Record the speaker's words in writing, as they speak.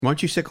Why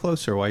don't you sit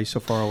closer? Why are you so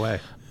far away?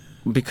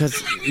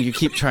 Because you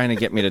keep trying to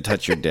get me to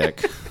touch your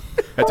dick.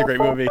 That's a great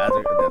movie.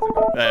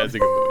 That's a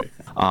good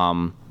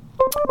movie.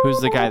 Who's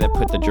the guy that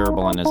put the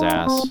gerbil in his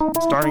ass?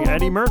 Starring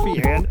Eddie Murphy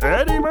and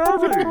Eddie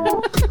Murphy.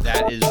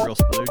 That is real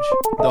splooge.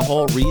 The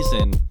whole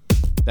reason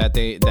that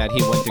he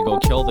went to go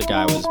kill the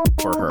guy was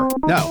for her.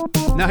 No,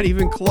 not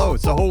even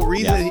close. The whole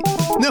reason.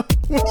 Yes. No,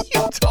 what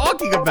are you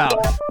talking about?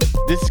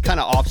 This is kind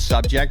of off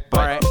subject, but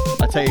right.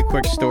 I'll tell you a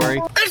quick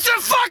story. It's a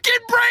fucking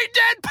brain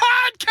dead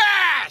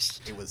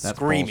podcast. It was That's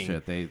screaming.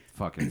 bullshit. They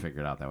fucking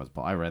figured out that was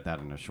bull. I read that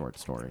in a short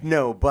story.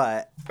 No,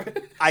 but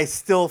I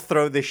still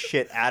throw this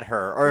shit at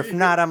her. Or if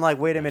not, I'm like,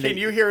 wait a minute. Can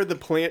you hear the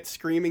plant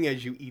screaming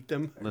as you eat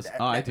them? Listen,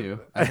 I do.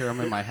 I hear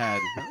them in my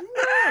head.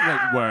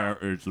 Like, where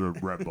is the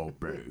rebel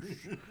base?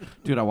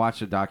 Dude, I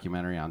watched a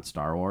documentary on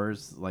Star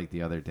Wars like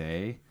the other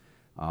day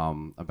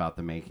about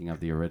the making of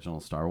the original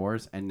Star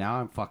Wars, and now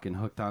I'm fucking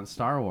hooked on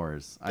Star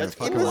Wars. I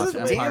fucking watched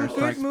Empire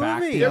Strikes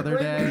Back the other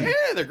day.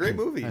 Yeah, they're great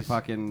movies. I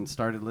fucking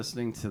started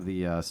listening to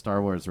the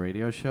Star Wars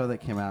radio show that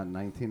came out in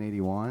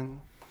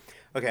 1981.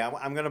 Okay,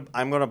 I'm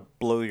gonna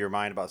blow your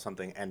mind about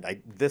something, and I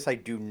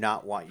do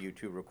not want you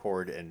to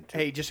record and.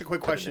 Hey, just a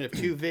quick question: if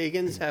two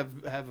vegans have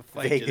a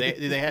fight,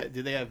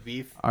 do they have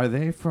beef? Are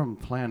they from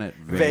planet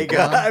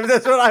Vega. Vega?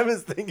 That's what I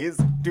was thinking. Is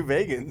two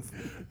vegans.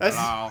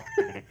 Hello.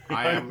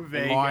 I am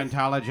Vega. more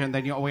intelligent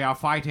than you. We are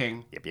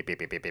fighting.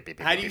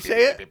 How do you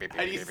say it?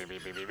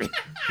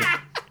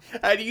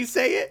 How do you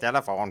say it?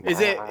 Telephone. It's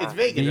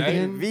vegan,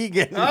 right?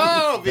 Vegan.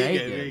 Oh,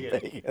 Vegan.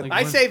 vegan. Like,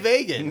 I what- say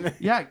vegan.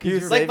 Yeah,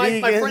 because Like my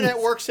friend at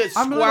work says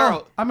I'm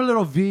squirrel. a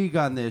little vague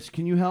on this.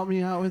 Can you help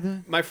me out with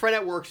it? My friend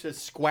at work says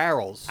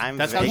squirrels. I'm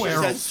That's how she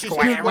vegan. says. She says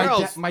Squirrels.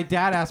 squirrels. My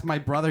dad asked my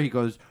brother, he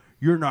goes,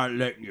 "You're not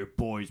letting your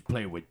boys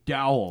play with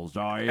dowels,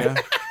 are you?"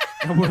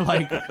 And we're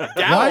like,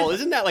 Dowel, "What?"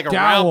 isn't that like a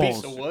round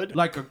piece Dowels, of wood?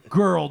 like a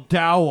girl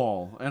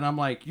dowel. And I'm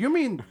like, "You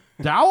mean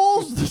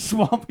dowels? The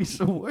small piece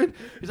of wood?"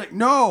 He's like,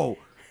 "No.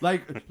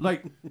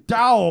 Like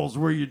dowels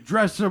where you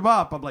dress them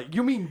up." I'm like,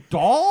 "You mean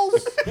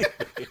dolls?"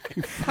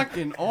 You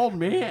fucking old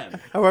man.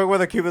 I work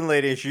with a Cuban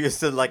lady. She used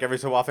to like every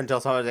so often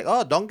tell someone like,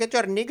 "Oh, don't get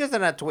your niggers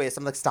in a twist."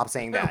 I'm like, "Stop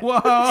saying that. Whoa.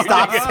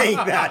 Stop saying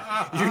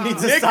that. You need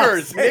to stop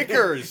saying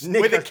Knickers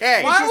with a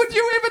K. Why would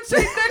you even say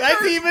knickers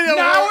That's even a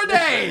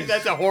nowadays?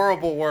 That's a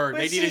horrible word.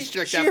 But They need to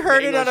strict she that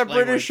heard it on a English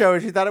British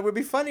language. show. She thought it would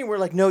be funny. We're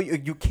like, no,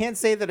 you can't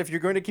say that if you're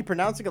going to keep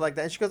pronouncing it like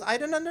that. And she goes, I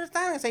don't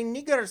understand. I say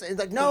niggers. And it's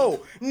like, no,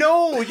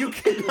 you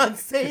cannot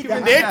say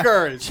that.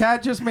 Knickers.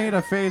 Chad just made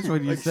a face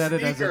when you Like said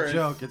it as a sneakers.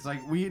 joke. It's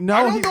like we I know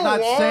don't he's know not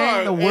why.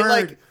 saying the It, word.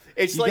 like,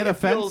 it's you like get it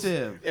feels-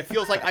 offensive. It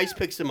feels like ice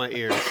picks in my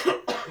ears.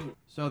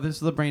 So this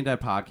is the Brain Dead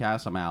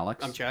Podcast. I'm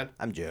Alex. I'm Chad.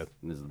 I'm Joe.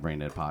 And this is the Brain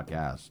Dead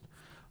Podcast.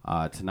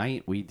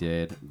 Tonight we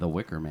did The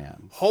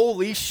Wickerman.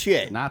 Holy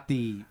shit. Not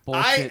the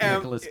bullshit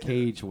Nicolas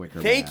Cage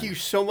Wickerman. Thank you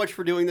so much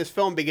for doing this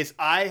film because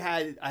I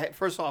had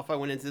first off I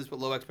went into this with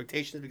low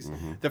expectations because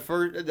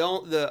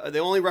the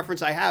only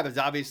reference I have is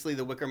obviously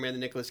the Wicker Man, the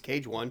Nicolas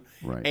Cage one,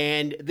 Right.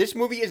 and this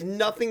movie is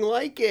nothing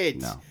like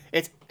it. No.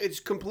 It's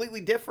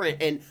completely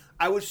different, and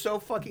I was so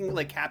fucking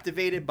like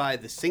captivated by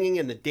the singing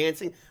and the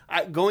dancing.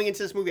 Going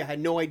into this movie, I had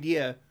no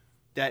idea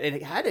that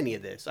it had any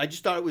of this. I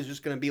just thought it was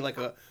just going to be like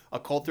a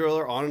cult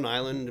thriller on an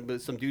island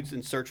with some dudes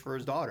in search for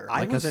his daughter.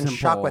 I Like was a in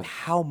shock simple- with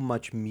how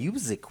much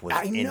music was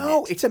I in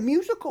know it. it's a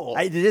musical.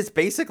 It is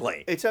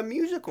basically. It's a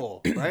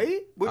musical, right?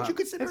 Would you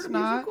consider It's it a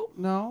not. musical?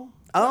 No.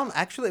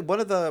 Actually, one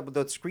of the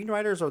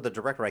screenwriters or the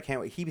director, I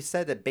can't. He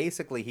said that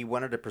basically he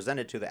wanted to present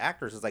it to the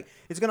actors. It's like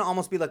it's going to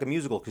almost be like a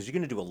musical because you're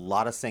going to do a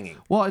lot of singing.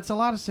 Well, it's a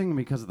lot of singing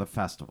because of the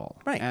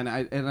festival, Right. And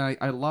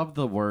I love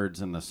the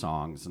words and the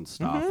songs and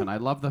stuff, and I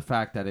love the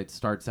fact that it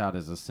starts out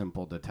as a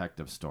simple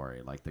detective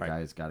story. Like the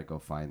guy's got to go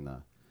find the.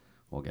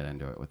 We'll get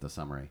into it with the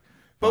summary.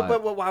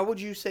 But why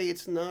would you say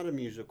it's not a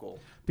musical?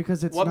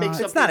 Because it's What not. makes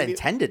It's not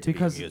intended to be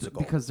a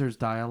musical. Because there's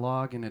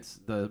dialogue and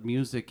it's the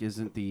music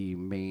isn't the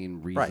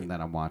main reason Right.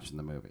 that I'm watching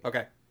the movie.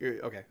 Okay,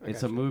 okay. I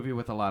It's got a you. movie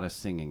with a lot of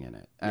singing in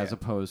it, as Yeah.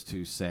 opposed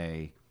to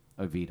say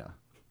Evita.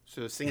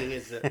 So singing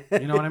is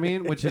You know what I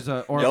mean? Which is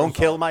a or Don't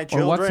kill my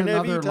Or what's children,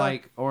 another Evita.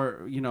 like?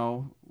 Or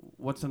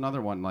what's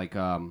another one like?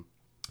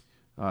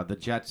 The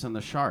Jets and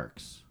the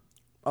Sharks.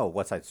 Oh,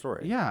 West Side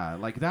Story. Yeah,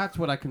 like that's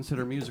what I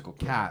consider musical.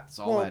 Cats,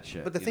 all that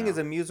shit. But the thing is,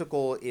 a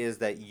musical is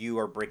that you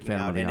are breaking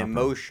Phantom of out the an Opera.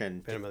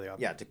 emotion, Phantom of the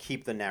Opera. yeah, to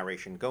keep the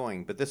narration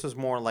going. But this was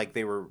more like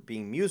they were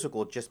being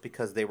musical just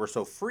because they were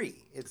so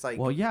free. It's like,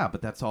 well, yeah,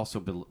 but that's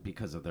also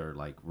because of their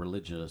like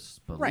religious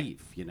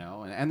belief,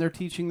 and they're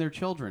teaching their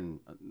children.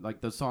 Like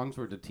the songs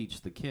were to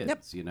teach the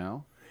kids,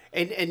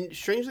 And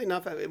strangely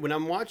enough, when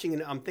I'm watching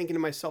it, I'm thinking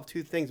to myself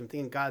two things. I'm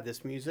thinking, God,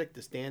 this music,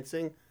 this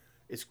dancing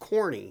is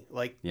corny.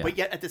 Like, Yeah. but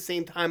yet at the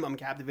same time, I'm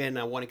captivated and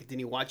I want to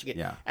continue watching it.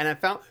 Yeah. And I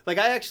found, like,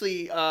 I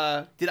actually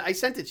I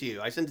sent it to you.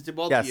 I sent it to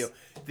both Yes. of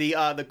you.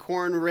 The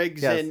corn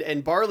rigs Yes.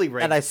 and barley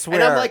rigs. And I and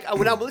swear- I'm like,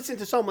 when I'm listening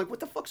to the song, I'm like, what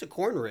the fuck's a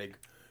corn rig?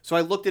 So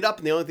I looked it up,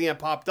 and the only thing that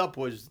popped up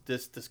was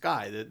this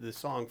guy, the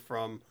song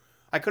from.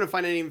 I couldn't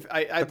find any.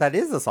 but that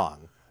is the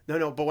song.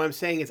 No, but what I'm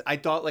saying is I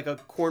thought like a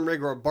corn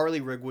rig or a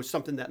barley rig was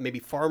something that maybe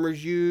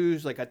farmers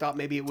use. Like I thought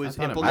maybe it was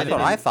thought it might implemented. have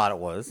been. I thought it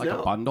was. Like No.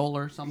 a bundle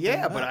or something.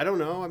 Yeah, but I don't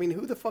know. I mean,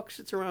 who the fuck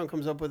sits around and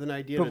comes up with an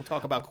idea to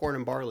talk about corn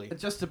and barley?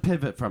 Just to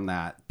pivot from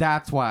that,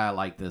 that's why I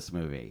like this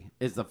movie.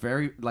 Is the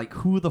very like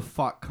who the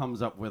fuck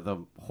comes up with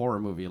a horror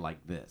movie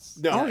like this?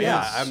 No,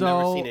 I've so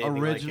never seen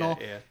anything original. like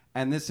that. Yeah.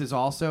 And this is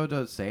also,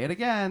 to say it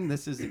again,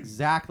 this is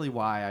exactly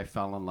why I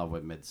fell in love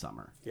with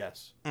Midsummer.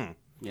 Yes.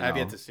 You I've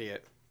know? yet to see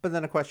it. But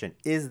then a question: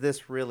 is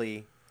this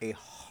really a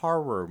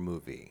horror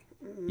movie?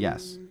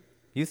 Yes.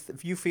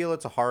 You feel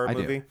it's a horror I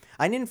do. movie?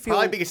 I didn't feel.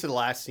 Probably because of the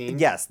last scene.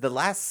 Yes, the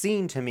last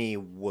scene to me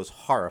was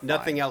horrifying.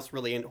 Nothing else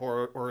really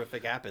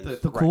horrific happens.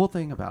 The cool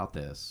thing about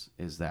this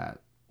is that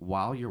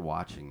while you're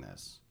watching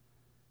this,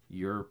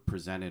 you're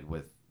presented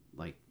with,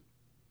 like,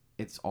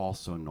 it's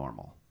also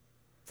normal.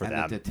 For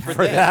And them. the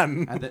For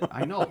them. And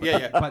I know. But,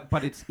 Yeah.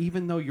 But it's,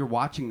 even though you're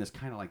watching this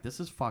kind of like, this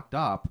is fucked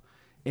up,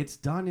 it's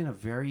done in a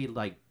very,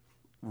 like,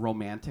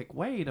 romantic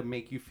way to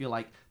make you feel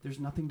like there's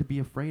nothing to be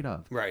afraid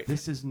of. Right.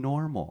 This is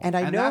normal. And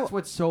I know- that's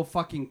what's so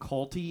fucking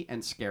culty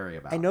and scary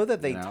about it. I know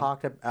that they you know?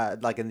 talked,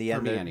 like in the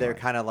end, me they're anyway.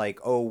 kind of like,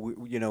 oh,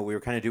 we were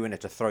kind of doing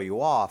it to throw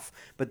you off,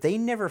 but they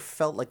never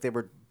felt like they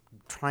were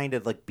trying to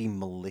like be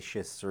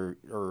malicious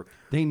or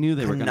They knew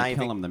they were going to conniving.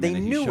 kill him the They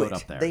minute he knew showed it.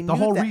 up there. They The knew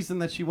whole that. reason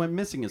that she went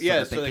missing is so Yeah,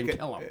 that so they they can could-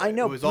 kill him. I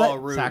know, It was but- all a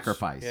ruse.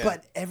 Sacrifice. Yeah.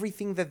 But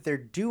everything that they're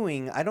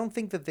doing, I don't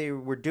think that they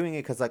were doing it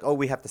because, like, oh,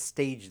 we have to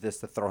stage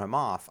this to throw him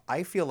off.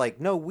 I feel like,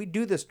 no, we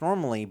do this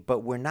normally, but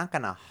we're not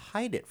going to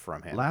hide it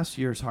from him. Last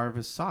year's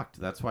harvest sucked.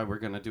 That's why we're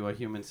going to do a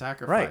human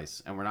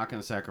sacrifice. And we're not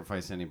going to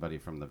sacrifice anybody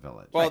from the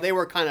village. Well, they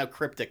were kind of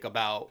cryptic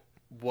about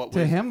what To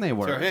was... him, they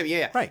were. To him,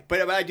 yeah. Right.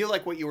 But I do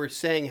like what you were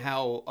saying,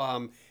 how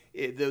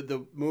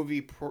the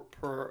movie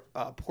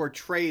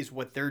portrays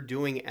what they're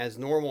doing as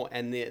normal,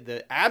 and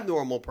the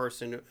abnormal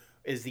person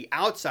is the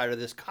outsider,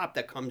 this cop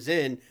that comes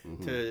in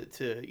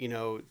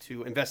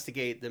to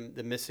investigate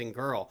the missing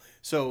girl.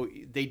 So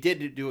they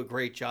did do a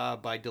great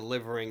job by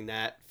delivering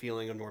that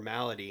feeling of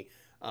normality.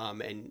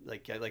 And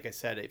like I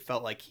said, it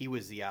felt like he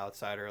was the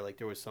outsider, like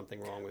there was something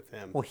wrong with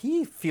him. Well,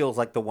 he feels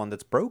like the one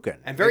that's broken.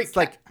 And very it's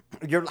like,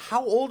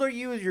 how old are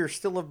you? You're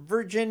still a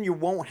virgin. You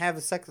won't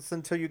have sex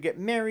until you get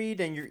married,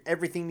 and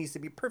everything needs to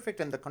be perfect,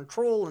 and the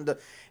control, and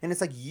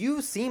it's like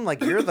you seem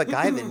like you're the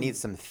guy that needs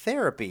some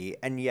therapy,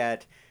 and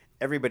yet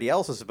everybody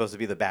else is supposed to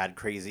be the bad,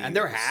 crazy, And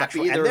they're happy.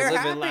 sexual- They're living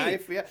happy.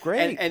 life. Yeah.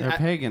 Great. And They're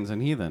pagans and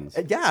heathens.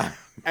 Of Yeah,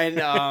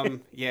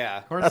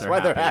 yeah. course that's they're why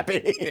they're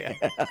happy. happy.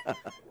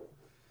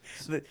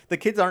 The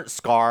kids aren't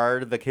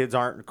scarred. The kids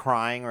aren't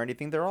crying or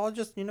anything. They're all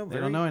just, They very...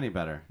 don't know any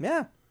better.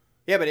 Yeah.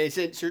 Yeah, but it's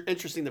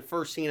interesting. The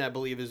first scene, I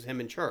believe, is him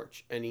in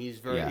church, and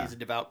he's Yeah. he's a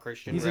devout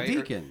Christian. He's a right? Or-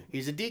 deacon.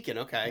 He's a deacon.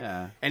 Okay.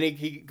 Yeah. And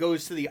he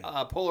goes to the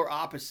polar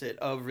opposite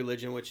of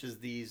religion, which is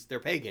they're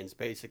pagans,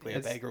 basically.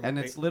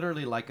 It's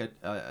literally like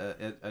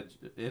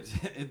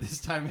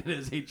this time it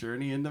is a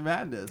journey into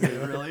madness.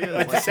 It really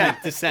is. Descent.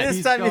 This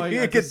He's time going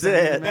you on could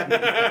say descent it. into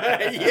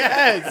madness.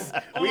 Yes,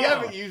 we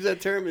haven't used that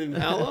term in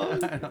how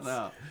long? I don't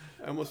know.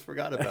 I almost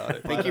forgot about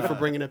it. Thank you for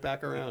bringing it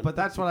back around. But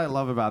that's what I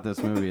love about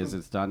this movie is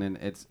it's done in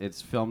it's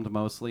filmed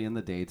mostly in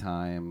the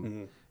daytime.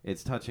 Mm-hmm.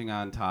 It's touching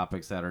on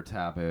topics that are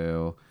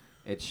taboo.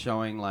 It's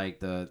showing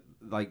the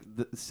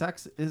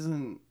sex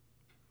isn't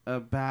a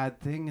bad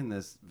thing in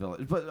this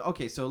village. But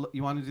okay, so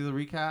you want to do the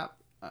recap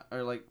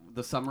or like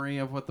the summary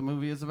of what the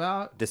movie is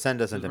about?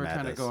 Descend us 'Cause into we're kind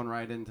madness. of going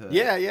right into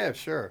yeah,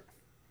 sure.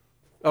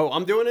 Oh,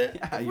 I'm doing it?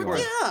 Yeah, you are.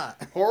 Yeah.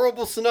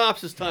 Horrible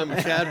synopsis time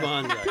with Chad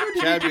Bondrack.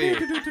 Chad B.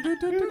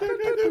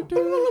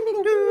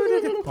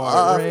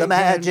 Off the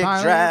magic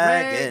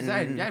dragon.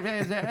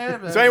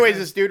 So anyways,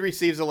 this dude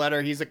receives a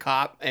letter. He's a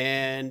cop,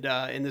 and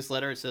in this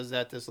letter it says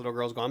that this little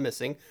girl's gone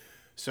missing.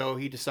 So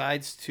he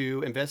decides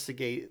to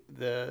investigate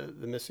the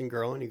missing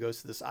girl, and he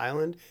goes to this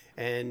island.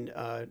 And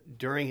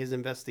during his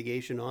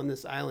investigation on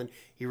this island,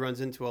 he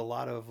runs into a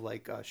lot of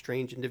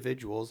strange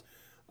individuals.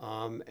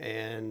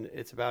 And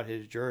it's about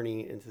his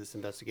journey into this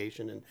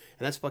investigation, and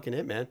that's fucking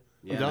it, man.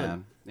 Yeah, I'm done.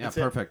 man. Yeah, That's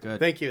it. perfect. Good.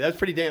 Thank you. That's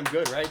pretty damn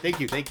good, right? Thank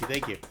you.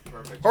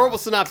 Perfect. Horrible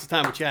synopsis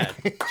time with Chad.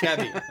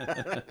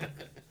 Chabby.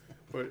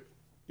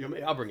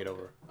 I'll bring it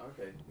over.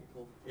 Okay.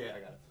 Cool. Yeah, I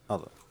got it.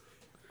 Hold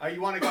on.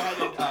 You want to go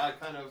ahead and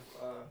kind of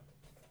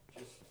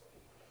just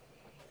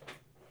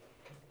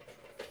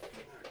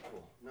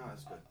No,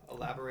 that's good.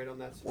 elaborate on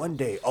that? One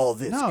day, all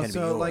this No, can be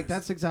so yours. like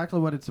that's exactly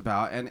what it's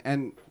about,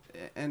 and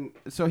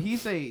so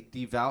he's a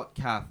devout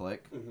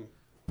Catholic,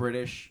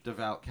 British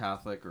devout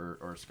Catholic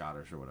or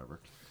Scottish or whatever,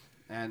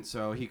 and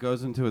so he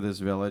goes into this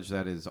village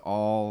that is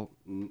all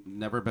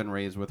never been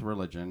raised with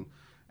religion,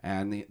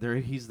 and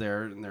he's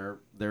there and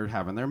they're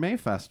having their May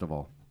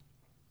festival,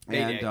 May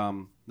Day.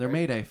 and their Right?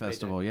 May Day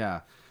festival,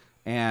 yeah,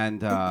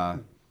 and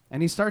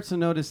he starts to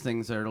notice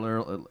things that are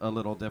a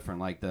little different,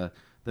 like the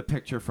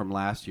picture from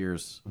last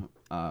year's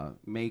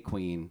May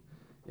Queen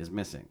is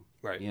missing,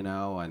 Right. You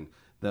know, and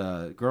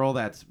the girl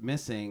that's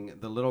missing,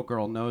 the little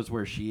girl knows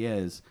where she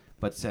is,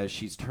 but says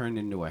she's turned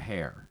into a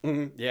hare.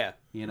 Yeah.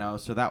 You know,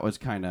 so that was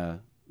kind of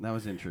That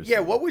was interesting.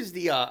 Yeah, what was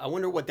the? I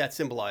wonder what that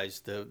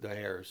symbolized. The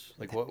hairs,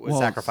 like what was Well,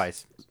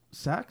 Sacrifice.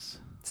 Sex?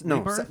 No,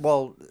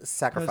 Rebirth?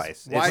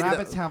 sacrifice. Why It's the-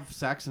 rabbits have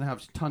sex and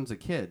have tons of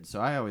kids,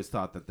 so I always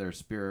thought that their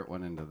spirit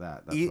went into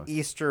that. That's why.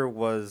 Easter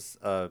was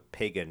a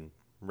pagan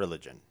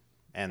religion,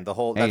 and the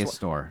whole that's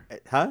Aestor.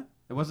 huh?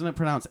 Wasn't it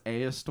pronounced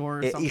Aestor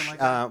or something like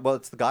that? Well,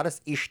 it's the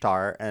goddess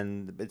Ishtar,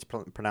 and it's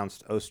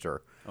pronounced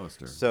Oster.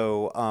 Oster.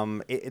 So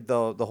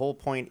the whole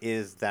point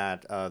is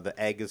that the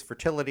egg is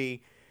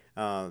fertility,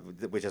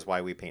 which is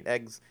why we paint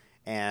eggs,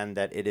 and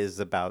that it is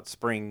about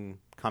spring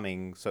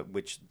coming. So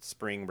which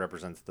spring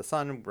represents the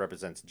sun,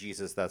 represents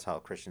Jesus. That's how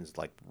Christians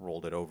like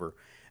rolled it over.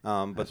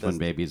 But That's when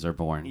babies are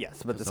born.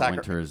 Yes, but 'cause the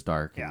winter is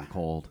dark and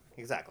cold.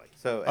 exactly.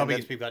 So Oh, and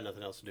because then, people got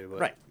nothing else to do. But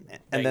right, bang,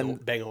 and then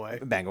bang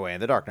away. in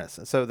the darkness.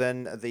 So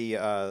then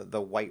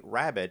the white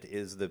rabbit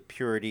is the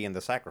purity and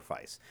the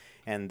sacrifice,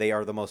 and they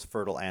are the most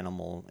fertile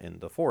animal in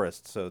the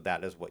forest. So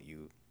that is what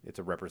it's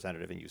a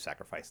representative, and you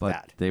sacrifice But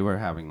that. they were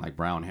having like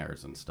brown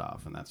hairs and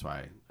stuff, and that's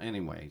why.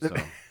 Anyway, so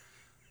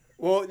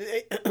Well,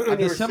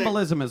 the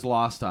symbolism is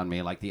lost on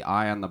me. Like the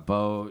eye on the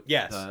boat.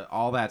 Yes.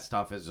 All that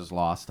stuff is just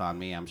lost on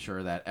me. I'm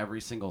sure that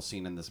every single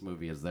scene in this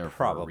movie is there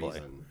Probably. for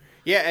a reason.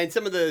 Yeah, and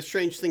some of the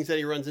strange things that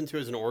he runs into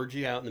is an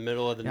orgy out in the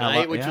middle of the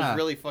night, which is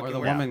really fucking Or the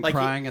weird. woman Like,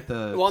 crying at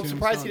the. Well, I'm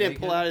surprised he didn't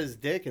tombstone pull out naked. his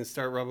dick and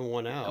start rubbing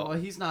one out. Well,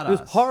 he's not He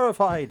was us.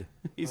 horrified.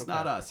 He's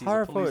not us. He's a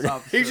Horrified. police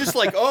officer. He's just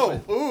like, oh,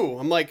 ooh.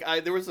 I'm like,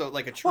 there was a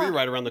tree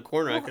right around the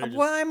corner. I could have just.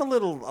 Well, I'm a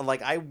little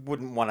like I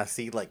wouldn't want to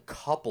see like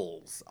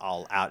couples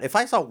all out. If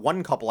I saw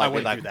one couple, I'd be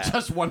wouldn't like do that.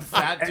 just one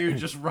fat dude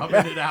just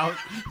rubbing it out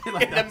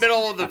like in the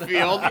middle of the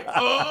field.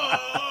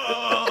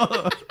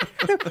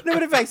 No,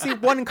 but if I see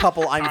one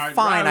couple, I'm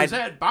fine.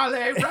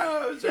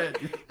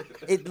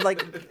 It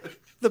like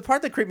the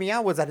part that creeped me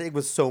out was that it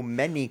was so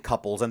many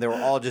couples and they were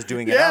all just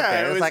doing it out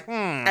there. It was like,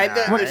 and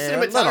the a little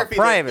cinematography,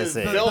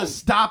 privacy. the The film,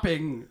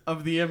 stopping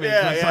of the image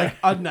Yeah, was yeah. like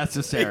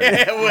unnecessary.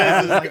 yeah, it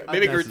was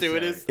maybe Unnecessary.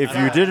 gratuitous. If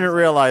you didn't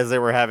realize they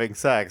were having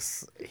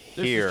sex, This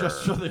here. is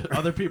just so that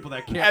other people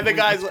that can't And the believe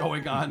guys- what's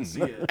going on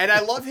see it. And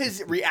I love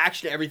his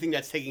reaction to everything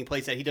that's taking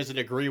place that he doesn't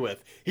agree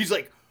with. He's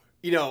like,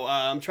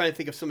 I'm trying to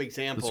think of some The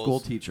examples. school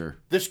teacher.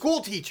 The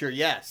school teacher,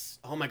 yes.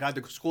 Oh my God,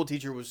 the school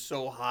teacher was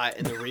so hot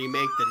in the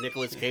remake, the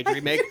Nicolas Cage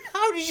remake.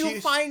 How do you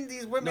She's- find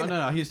these women?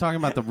 No. He's talking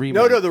about the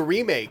remake. No, the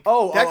remake.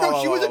 Oh, that girl,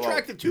 oh, she was oh, oh.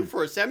 attractive too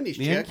for a '70s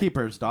The chick.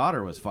 innkeeper's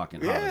daughter was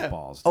fucking hot Yeah. as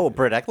balls. Oh, dude.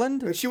 Britt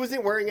Eklund? And she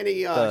wasn't wearing any.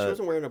 She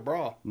wasn't wearing a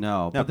bra.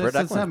 No, Yeah, but this is Britt the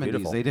Eklund's 70s.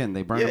 beautiful. They didn't.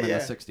 They burned Yeah, them in yeah.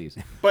 the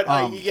 60s.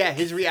 But yeah,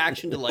 his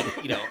reaction to like,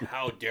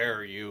 how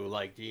dare you?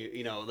 Like, do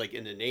you, like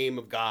in the name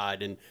of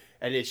God, and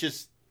it's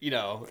just.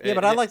 Yeah,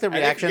 but I like the I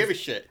didn't reactions. give a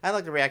shit. I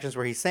like the reactions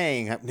where he's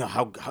saying,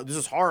 how this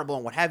is horrible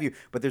and what have you.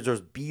 But there's those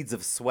beads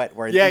of sweat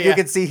where Yeah, you yeah.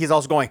 can see he's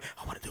also going,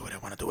 I want to do it, I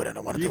want to do it, I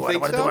want to You do it, I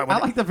think want to so? do it. I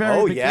like the very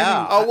Oh, beginning.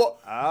 yeah. Oh well.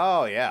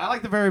 Oh, yeah. I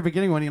like the very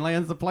beginning when he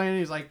lands the plane and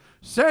he's like,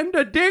 send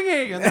a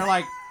dinghy. And they're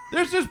like,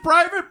 this is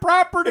private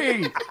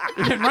property.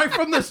 And right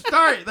from the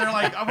start, they're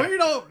like, we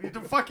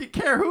don't fucking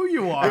care who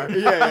you are.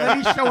 And then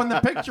he's showing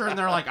the picture and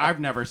they're like, I've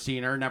never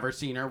seen her.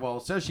 Well,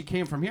 it says she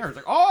came from here. It's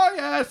like, oh,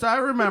 yes, I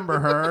remember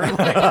her.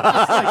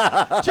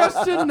 Like,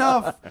 just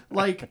enough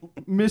like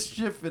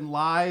mischief and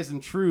lies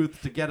and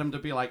truth to get him to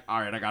be like, all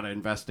right, I got to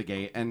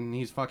investigate. And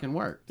he's fucking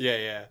worked.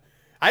 Yeah.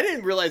 I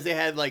didn't realize they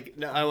had like.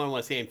 No, I don't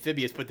want to say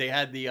amphibious, but they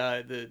had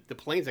the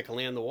planes that can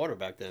land in the water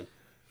back then.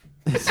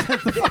 It's the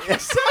fucking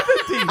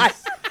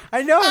 70s.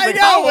 I know. I Like,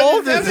 know. how but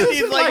old the is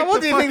this? 70s, like, How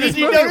old do you think did this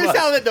you movie notice was?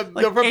 how the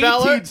Like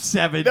propeller?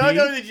 1870.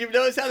 No. Did you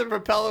notice how the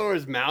propeller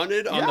was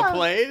mounted on the Yeah.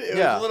 plane? It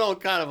Yeah. was a little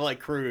kind of like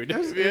crude. It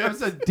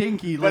was a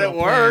dinky But little it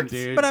worked.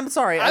 plane, dude. But I'm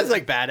sorry. I was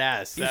like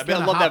badass. He's I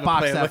gonna love to have a hotbox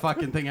plane. that Like,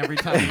 fucking thing every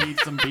time he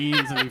eats some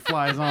beans and he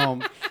flies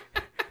home.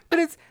 but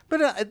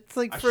it's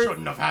like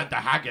have had the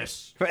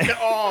haggis.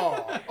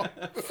 oh,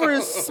 for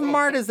as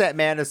smart as that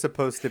man is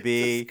supposed to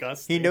be,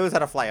 Disgusting. he knows how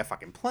to fly a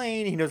fucking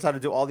plane. He knows how to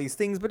do all these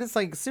things. But it's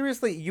like,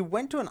 seriously, you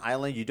went to an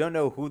island. You don't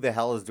know who the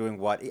hell is doing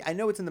what. I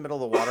know it's in the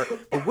middle of the water,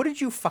 but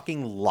wouldn't you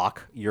fucking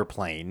lock your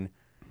plane?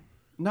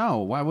 No,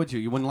 why would you?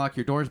 You wouldn't lock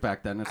your doors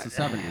back then. It's the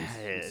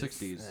 70s,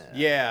 60s.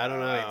 yeah. I don't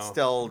know. It's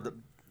still,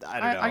 I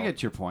don't know. I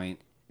get your point.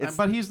 It's-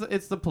 But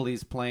it's the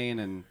police plane,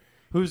 and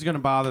who's going to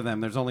bother them?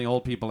 There's only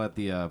old people at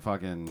the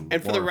fucking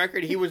And for the wharf.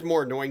 record, he was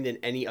more annoying than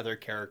any other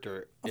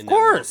character in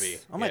course. that movie.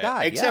 Oh my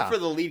God, Except yeah. for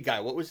the lead guy.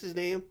 What was his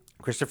name?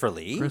 Christopher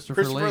Lee?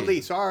 Christopher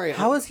Lee. Sorry.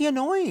 How is he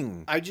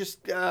annoying? I just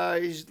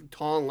he's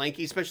tall and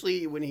lanky,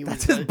 especially when he was.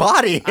 That's his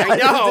body.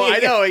 I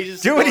know. He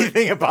just do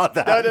anything about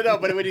that. No.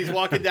 But when he's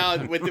walking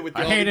down with the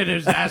I hated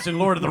his ass in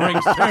Lord of the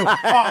Rings too.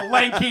 All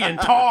lanky and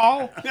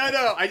tall.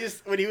 No. I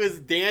just when he was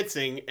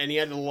dancing and he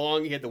had the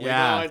wig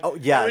Yeah. on. Oh,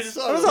 yes. It was,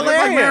 It was Like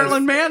hilarious.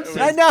 Marilyn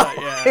Manson. I know.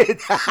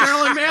 Yeah.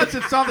 Marilyn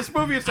Manson saw this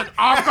movie and said,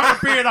 "I'm gonna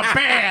be in a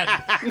band."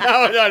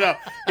 No.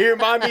 He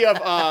reminded me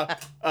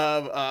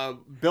of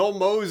Bill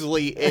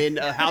Moseley in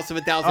House of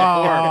a Thousand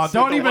Oh, Corpses.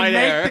 don't with the even white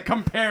make hair. the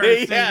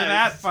comparison to Yes.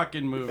 that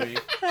fucking movie.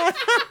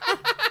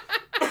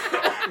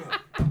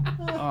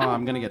 Oh,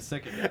 I'm gonna get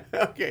sick again.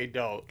 Okay,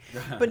 don't.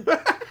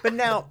 But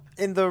now,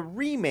 in the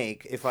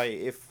remake, if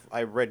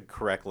I read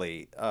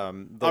correctly,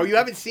 you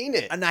haven't seen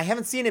it? and I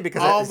haven't seen it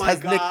because Oh it my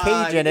has Nick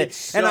God, Cage in it,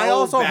 it's and I so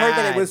also heard that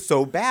bad. it was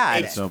so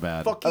bad. It's so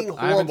bad. fucking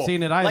horrible. I haven't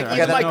seen it either. Like I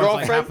even just my know it's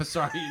like girlfriend. half a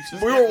star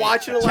each. We were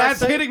watching it last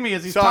Chad's night. hitting me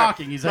as he's Sorry.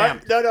 talking. He's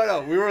amped.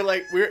 No. We were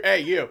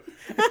hey, you.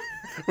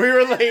 We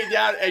were laying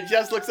down, and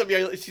Jess looks at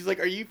me. She's like,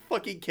 "Are you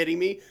fucking kidding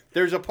me?"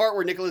 There's a part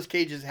where Nicolas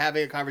Cage is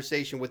having a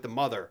conversation with the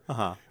mother,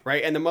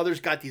 right? And the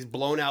mother's got these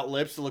blown out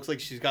lips. It looks like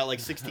she's got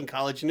like 16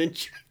 collagen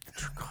injections.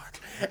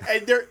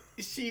 And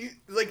she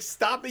like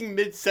stopping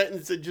mid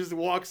sentence and just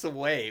walks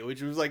away,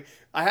 which was like,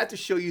 I had to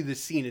show you the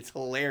scene. It's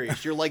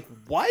hilarious. You're like,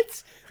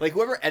 what? Like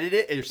whoever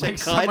edited it or said Like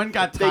cut, someone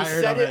got they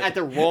tired said of it it. at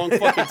the wrong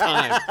fucking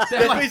time. That's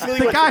Like, basically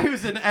the what guy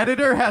who's an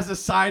editor has a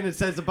sign that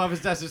says above his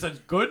desk, it says,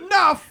 good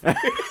enough.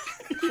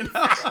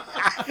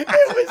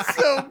 it was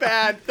so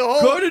bad. The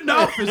whole Good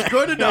enough is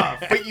good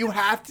enough. But you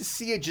have to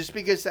see it just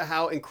because of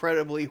how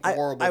incredibly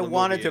horrible I the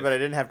wanted movie to, is. but I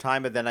didn't have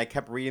time. But then I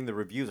kept reading the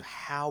reviews of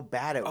how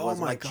bad it was.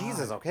 I'm my like, God.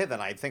 Jesus, okay,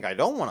 then I think I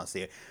don't want to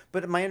see it.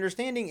 But my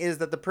understanding is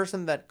that the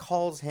person that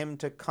calls him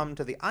to come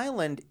to the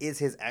island is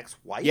his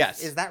ex-wife.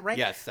 Yes. Is that right?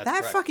 Yes, that's that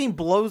correct. fucking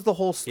blows the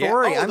whole Yeah.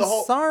 story. Oh, I'm the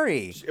whole-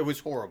 sorry. It was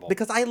horrible.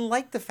 Because I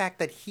like the fact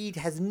that he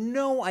has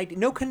no idea,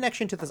 no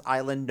connection to this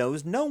island,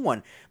 knows no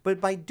one. But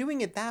by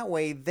doing it that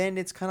way, then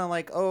it's kind of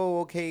like,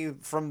 oh, okay,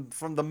 from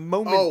the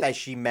moment that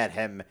she met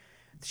him,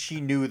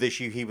 she knew that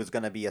he was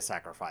going to be a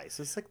sacrifice.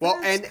 It's like, Well,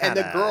 that's and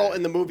the kinda- girl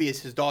in the movie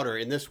is his daughter.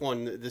 In this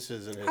one, this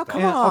isn't his daughter.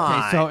 come Yeah, on.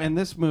 okay, so in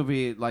this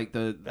movie, like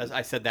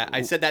I said that.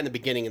 I said that in the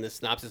beginning in the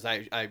synopsis.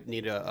 I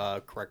need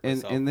to correct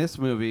myself. in this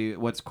movie,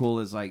 what's cool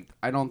is like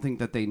I don't think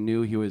that they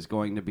knew he was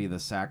going to be the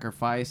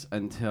sacrifice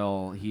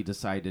until he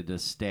decided to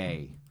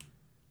stay.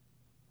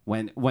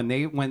 They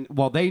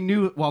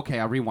knew. Well, okay,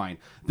 I'll rewind.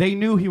 They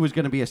knew he was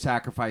going to be a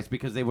sacrifice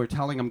because they were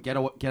telling him get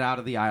out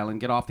of the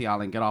island, get off the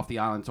island, get off the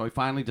island. So he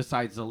finally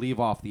decides to leave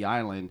off the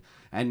island,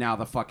 and now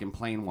the fucking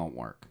plane won't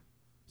work.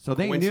 So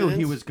they knew he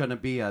Coincidence? was going to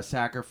be a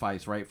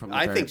sacrifice right from the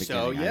I very think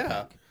so, beginning.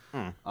 yeah.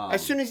 I think.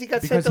 As soon as he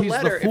got Because sent the he's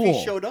letter, the if he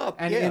fool. showed up,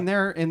 and yeah. in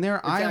their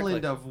Exactly.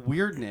 island of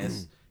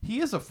weirdness, he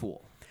is a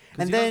fool.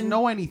 And And he doesn't then-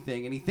 know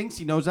anything, and he thinks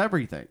he knows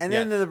everything. And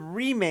then in the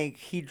remake,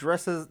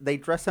 they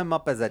dress him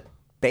up as a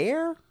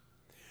bear.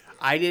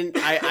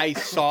 I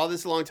saw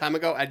this a long time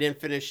ago. I didn't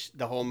finish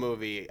the whole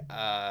movie.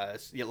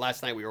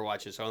 Last night we were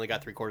watching, so I only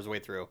got 3/4 of the way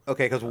through.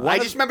 Okay, because I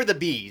just remember the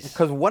bees.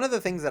 Because one of the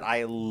things that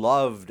I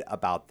loved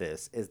about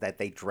this is that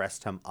they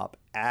dressed him up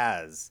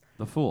as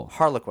The fool.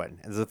 Harlequin,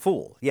 as a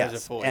fool. Yes, a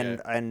fool,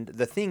 and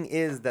the thing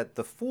is that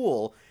the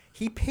fool,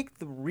 he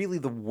picked really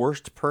the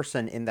worst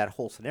person in that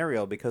whole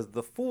scenario because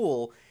the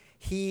fool,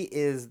 he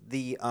is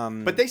the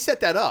But they set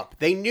that up.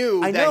 They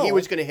knew I that he know.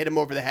 was going to hit him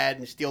over the head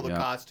and steal the Yeah.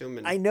 costume.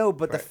 And I know,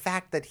 but the Right.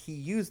 fact that he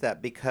used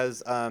that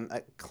because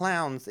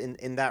clowns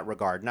in that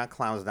regard, not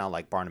clowns now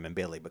like Barnum and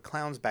Bailey, but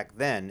clowns back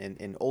then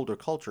in older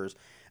cultures,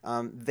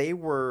 they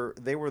were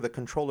the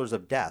controllers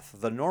of death.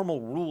 The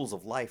normal rules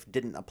of life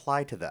didn't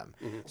apply to them.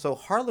 So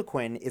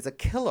Harlequin is a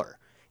killer.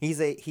 He's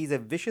a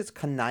vicious,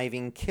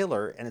 conniving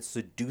killer and a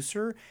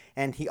seducer,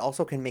 and he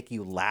also can make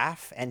you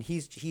laugh. And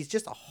he's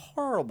just a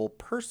horrible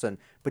person,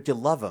 but you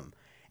love him.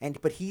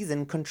 But he's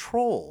in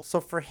control.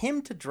 So for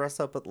him to dress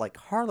up like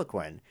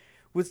Harlequin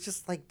was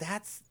just like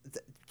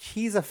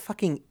he's a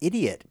fucking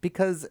idiot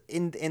because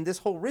in this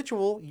whole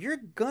ritual you're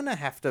gonna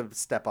have to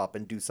step up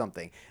and do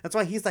something. That's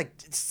why he's like,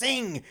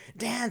 sing,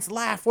 dance,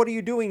 laugh. What are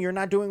you doing? You're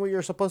not doing what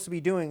you're supposed to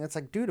be doing. It's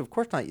like, dude, of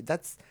course not.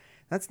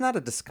 That's not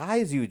a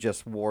disguise you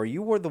just wore.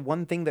 You wore the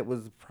one thing that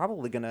was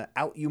probably going to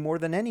out you more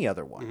than any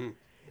other one.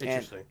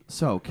 Interesting.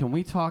 So, can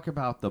we talk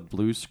about the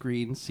blue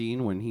screen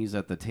scene when he's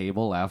at the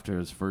table after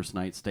his first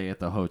night stay at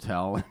the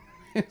hotel?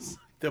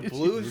 The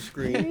blue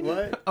screen.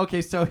 What?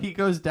 Okay, so he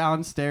goes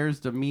downstairs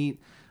to meet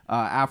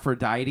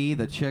Aphrodite,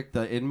 the chick,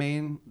 the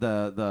inmate,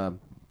 the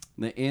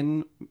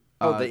inn.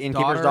 The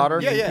innkeeper's daughter?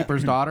 Yeah, yeah.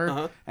 Innkeeper's daughter,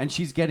 Uh-huh. and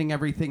she's getting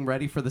everything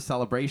ready for the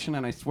celebration.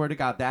 And I swear to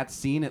God, that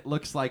scene it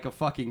looks like a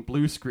fucking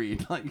blue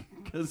screen, like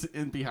because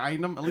in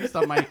behind them, at least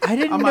on my I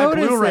didn't on my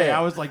notice Blu-ray, it.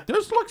 I was like,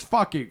 this looks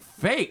fucking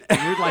fake,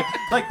 dude.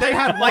 Like they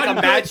had Like one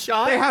a bad good-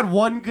 shot? They had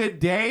one good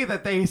day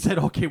that they said,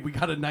 okay, we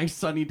got a nice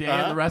sunny day,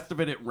 and the rest of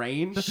it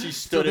rained. She so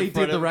stood in they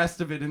front did the of-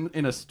 rest of it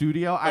in a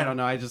studio. I don't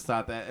know. I just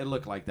thought that it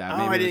looked like that. Oh,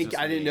 Maybe I it was didn't.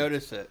 just I didn't me.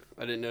 notice it.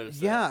 I didn't notice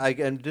that. Yeah, I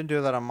didn't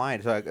do that on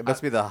mine. So it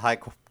must be the high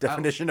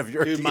definition of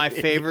your Dude, my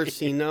TV. favorite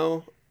scene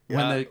though.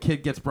 When the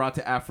kid gets brought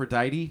to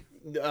Aphrodite.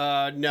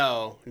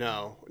 No.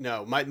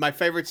 My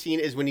favorite scene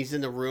is when he's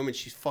in the room and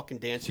she's fucking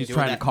dancing. She's doing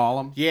trying that. to call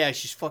him. Yeah,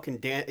 she's fucking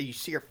dancing. You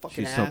see her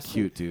fucking She's so ass.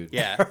 cute, dude.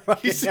 Yeah,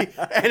 you see,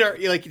 and her,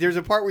 like, there's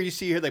a part where you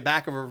see her the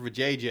back of her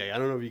vajayjay. I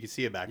don't know if you can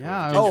see it back.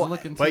 Yeah, I of her was vajayjay.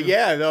 looking. But too.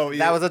 yeah, no,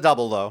 That was a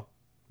double, though.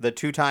 The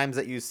 2 times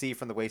that you see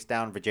from the waist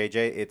down for JJ,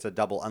 it's a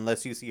double,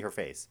 unless you see her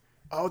face.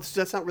 Oh,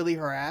 that's not really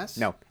her ass.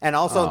 No. And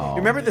also,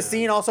 remember the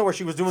scene also where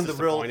she was doing the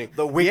disappointing.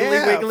 wiggly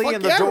Yeah, wiggly fuck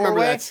in the yeah, I remember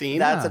doorway? that scene.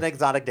 That's Yeah. an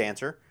exotic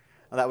dancer.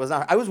 That was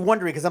not. I was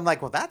wondering because I'm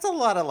like, well, that's a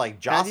lot of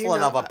like How do you jostling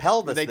know? of a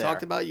pelvis. They there.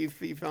 talked about you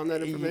found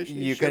that information.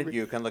 You shared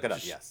can look it up.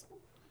 Yes.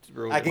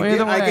 ruined I it. can, Well,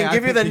 either I way, can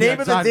give you the think name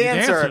of the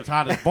dancer. It's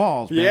hot as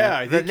balls, man.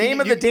 Yeah, The name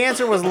of the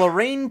dancer was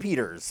Lorraine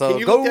Peters. So Can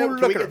you go look that, look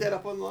can we her. get that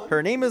up online?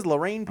 Her name is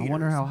Lorraine I Peters.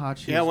 wonder how hot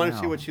she is Yeah, I want to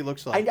now. see what she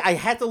looks like. I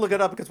had to look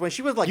it up because when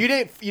she was like, You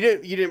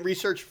didn't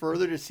research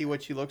further to see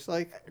what she looks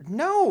like.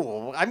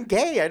 no, I'm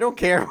gay. I don't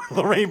care,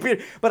 Lorraine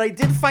Peters. But I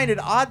did find it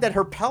odd that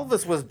her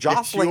pelvis was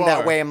jostling you that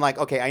are. way. I'm like,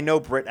 okay, I know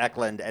Britt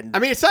Eklund, and I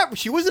mean, it's not.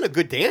 She wasn't a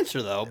good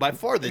dancer though. By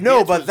far, the No,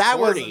 dance but that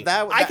was- corny.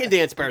 that- I can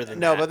dance better than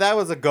no, that. but that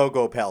was a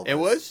go-go pelvis. It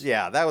was?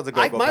 Yeah, that was a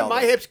go-go pelvis.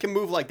 my hips can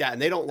move like that,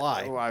 and they don't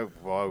lie.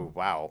 Oh,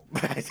 wow,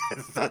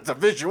 that's a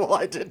visual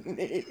I didn't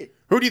need.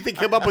 Who do you think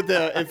came up with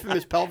the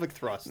infamous pelvic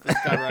thrust? This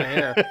guy right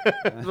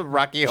here,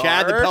 Rocky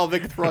Chad the Horror.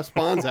 pelvic thrust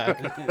Bonzak.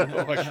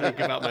 Oh, I shouldn't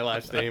give out my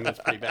last name. That's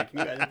pretty bad. Can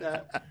you edit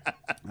that?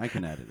 I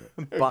can edit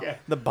it.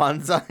 The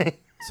bonsai.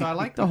 So I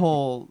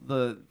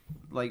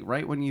like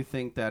right when you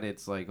think that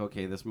it's like,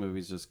 okay, this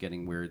movie's just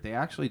getting weird, they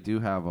actually do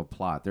have a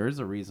plot. There is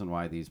a reason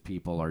why these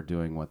people are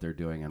doing what they're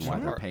doing and why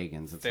they're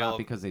pagans. It's not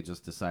because they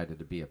just decided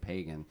to be a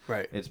pagan.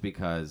 Right. It's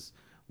because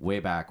way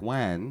back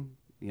when,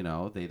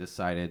 they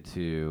decided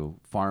to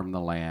farm the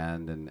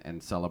land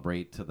and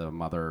celebrate to the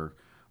Mother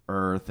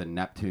Earth and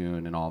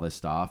Neptune and all this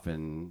stuff,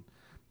 and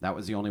that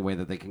was the only way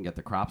that they can get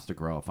the crops to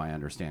grow, if I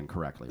understand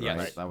correctly, right?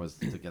 Yes. That was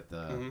to get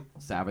the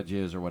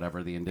savages or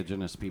whatever, the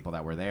indigenous people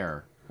that were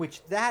there.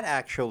 Which that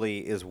actually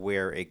is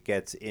where it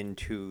gets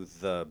into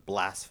the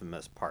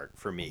blasphemous part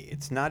for me.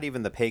 It's not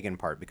even the pagan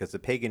part, because the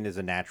pagan is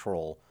a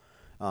natural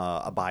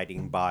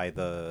abiding by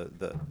the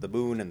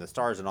moon and the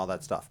stars and all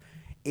that stuff.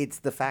 It's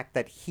the fact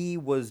that he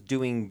was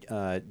doing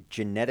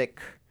genetic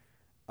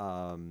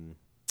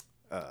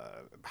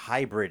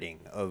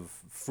hybriding of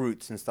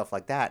fruits and stuff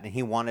like that, and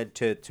he wanted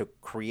to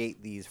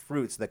create these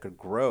fruits that could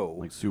grow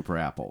Like super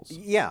apples.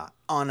 yeah,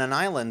 on an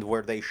island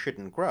where they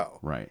shouldn't grow.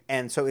 Right.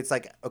 And so it's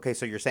like, okay,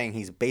 so you're saying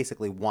he's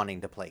basically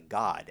wanting to play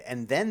God.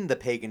 And then the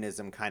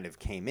paganism kind of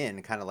came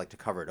in, kind of like to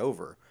cover it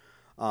over.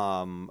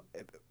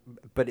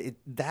 But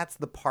that's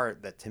the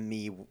part that to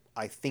me,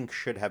 I think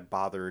should have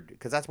bothered,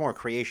 because that's more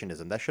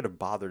creationism. That should have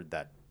bothered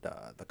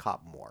the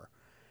cop more.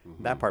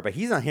 That part. But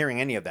he's not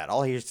hearing any of that.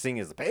 All he's seeing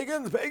is the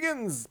pagans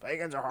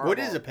are horrible. What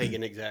is a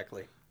pagan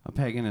exactly? A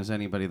pagan is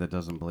anybody that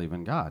doesn't believe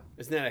in God,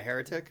 Isn't that a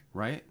heretic?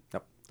 right?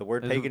 Yep. The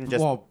word pagan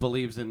just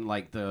believes in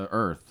like the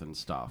earth and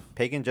stuff.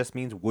 pagan just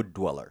means wood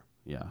dweller.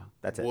 Yeah.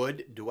 That's it.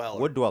 Wood dweller.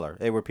 Wood dweller.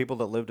 They were people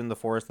that lived in the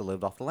forest, that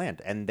lived off the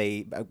land, and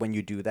they, when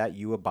you do that,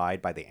 you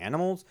abide by the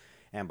animals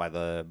and by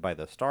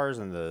the stars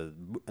and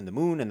the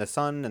moon and the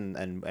sun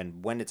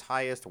and when it's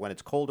highest, when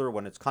it's colder,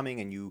 when it's coming,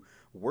 and you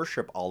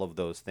worship all of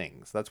those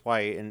things. That's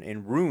why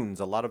in runes,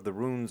 a lot of the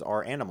runes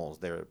are animals.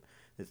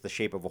 It's the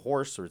shape of a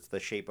horse, or it's the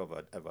shape of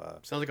a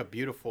Sounds like a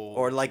beautiful.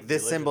 or like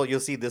this religion. symbol. You'll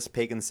see this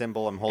pagan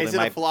symbol. I'm holding Is it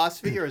my. a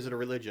philosophy or is it a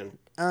religion?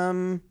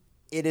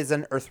 It is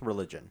an earth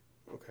religion.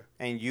 Okay.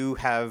 And you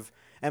have,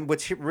 and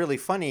what's really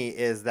funny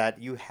is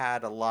that you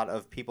had a lot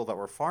of people that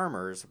were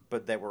farmers,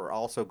 but that were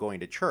also going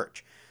to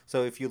church.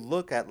 So if you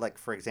look at, like,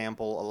 for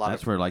example, a lot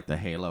That's of where like the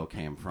halo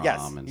came from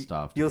yes, and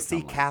stuff. you'll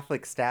see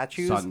Catholic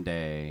statues.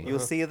 Sunday. You'll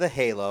see the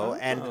halo,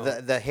 and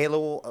the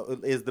halo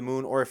is the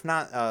moon, or if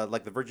not,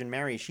 like the Virgin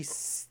Mary, she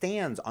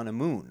stands on a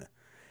moon.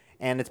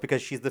 And it's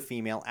because she's the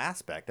female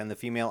aspect, and the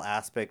female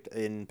aspect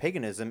in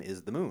paganism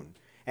is the moon.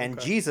 And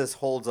Jesus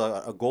holds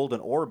a golden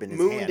orb in his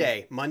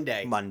hand.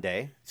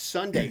 Monday.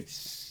 Sunday.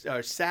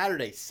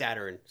 Saturday.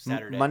 Saturn.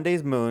 Saturday.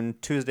 Monday's moon.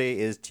 Tuesday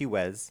is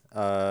Tiwez.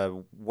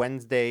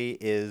 Wednesday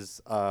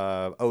is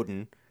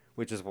Odin,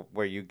 which is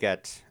where you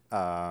get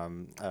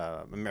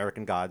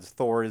American gods.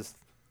 Thor is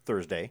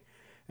Thursday.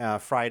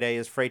 Friday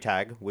is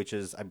Freytag, which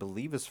is, I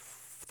believe, is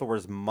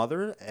Thor's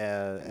mother.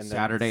 And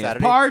Saturday then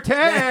is party.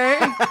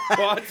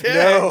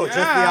 No, just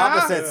the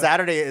opposite.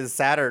 Saturday is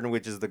Saturn,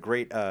 which is the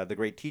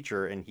great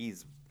teacher, and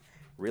he's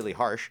really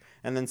harsh.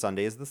 And then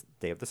Sunday is the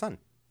day of the sun.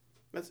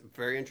 That's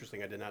very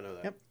interesting. I did not know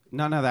that. Yep.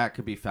 None of that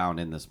could be found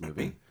in this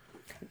movie.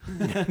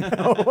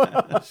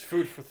 It's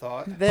food for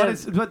thought.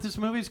 But this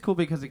movie's cool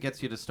because it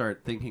gets you to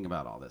start thinking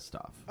about all this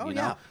stuff. Oh, you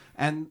yeah. know?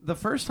 And the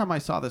first time I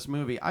saw this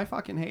movie, I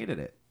fucking hated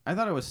it. I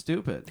thought it was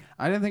stupid.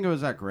 I didn't think it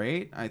was that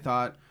great. I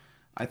thought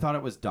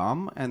it was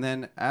dumb. And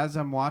then as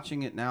I'm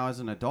watching it now as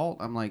an adult,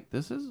 I'm like,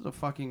 this is a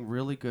fucking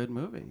really good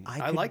movie.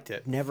 I liked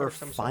it. Never First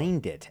time I saw it.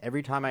 find it.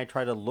 Every time I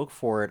try to look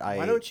for it,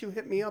 Why don't you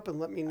hit me up and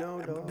let me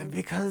know, dog?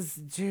 Because,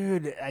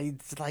 dude, I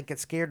get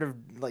scared of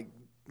like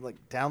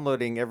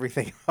downloading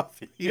everything off.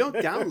 You don't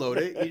download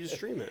it. You just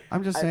stream it.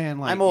 I'm just saying,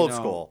 like, I'm old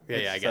school.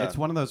 Yeah, I get It's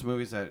one of those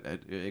movies that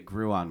it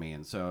grew on me.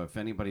 And so if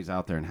anybody's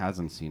out there and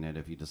hasn't seen it,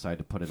 if you decide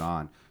to put it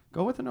on,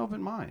 go with an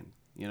open mind.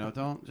 You know,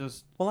 don't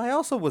just... Well, I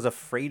also was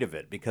afraid of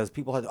it because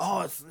people had,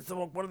 it's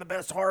one of the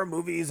best horror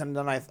movies, and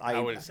then I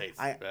wouldn't say it's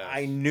the best.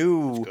 I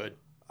knew, It's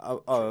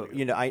good.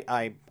 you know,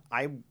 I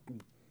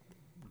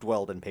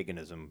dwelled in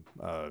paganism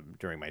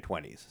during my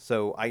 20s,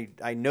 so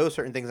I know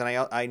certain things, and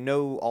I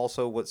know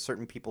also what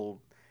certain people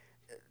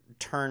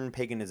turn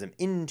paganism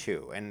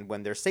into, and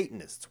when they're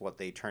Satanists, what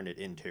they turn it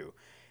into.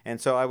 And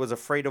so I was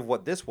afraid of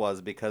what this was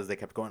because they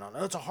kept going on,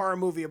 it's a horror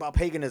movie about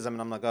paganism.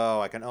 And I'm like,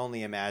 I can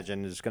only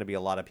imagine there's going to be a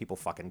lot of people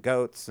fucking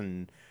goats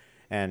and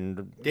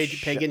And Did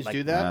pagans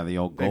do that? the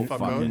old They goat fuck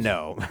fucking. goats?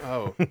 No.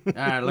 Oh,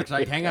 It looks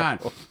like. Hang on.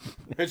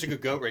 there's a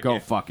good goat right Goat there.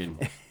 fucking.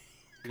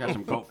 We got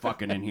some goat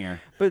fucking in here.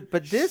 But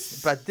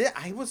this,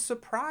 I was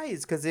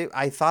surprised because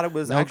I thought it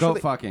was No actually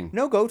goat fucking.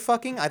 No goat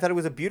fucking. I thought it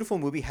was a beautiful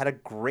movie, had a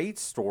great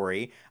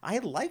story. I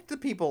liked the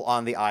people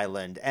on the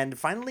island, and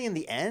finally in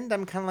the end,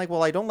 I'm kind of like,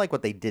 well, I don't like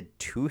what they did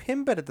to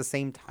him, but at the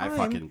same time, I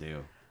fucking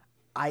do.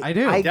 I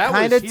do. I That was-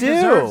 kind of He do.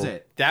 deserves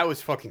it. That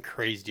was fucking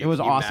crazy. Dude. It was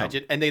Can you awesome.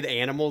 Imagine? And they the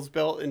animals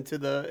built into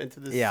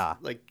this Yeah.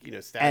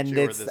 statue And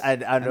or it's this. I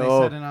And they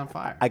know. set it on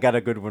fire. I got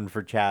a good one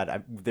for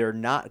Chad. They're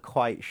not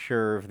quite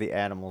sure if the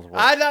animals were.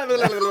 I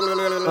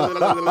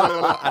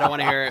don't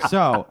want to hear it.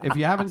 So, if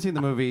you haven't seen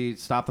the movie,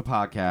 stop the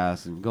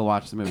podcast and go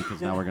watch the movie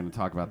because now we're going to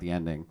talk about the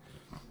ending.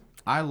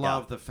 I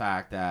love the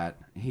fact that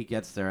he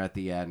gets there at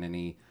the end and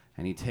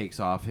he takes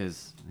off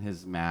his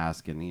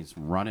mask and he's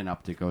running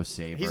up to go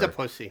save her. He's a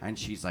pussy. And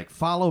she's like,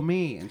 "Follow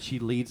me," and she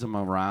leads him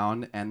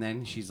around. And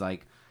then she's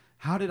like,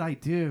 "How did I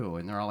do?"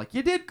 And they're all like,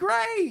 "You did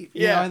great."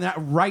 You Yeah. know, and that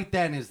right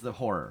then is the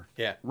horror.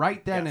 Yeah.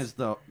 Right then Yes. is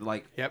the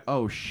like, Yep.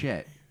 oh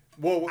shit.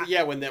 Well,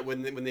 yeah, when they had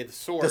the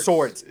swords. The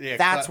swords. Yeah,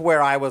 That's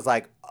where I was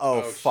like,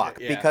 oh, shit, fuck.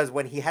 yeah. Because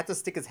when he had to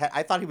stick his head,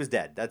 I thought he was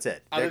dead. That's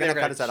it. I They're think going to they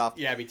cut were his head off.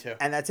 Yeah, me too.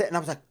 And that's it. And I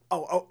was like,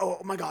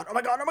 oh my God.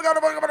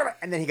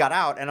 And then he got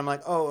out, and I'm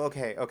like, oh,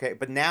 okay.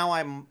 But now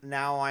I'm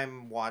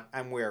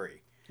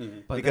wary.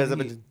 But Because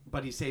then of he,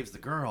 but he saves the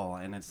girl,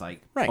 and it's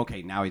like, Right.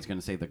 okay, now he's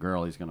gonna save the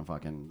girl. He's gonna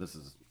fucking it's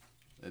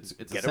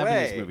a Get 70s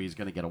away. movie. He's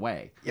gonna get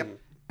away. Yep.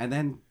 And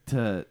then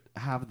to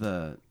have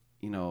the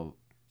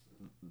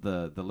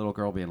the little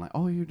girl being like,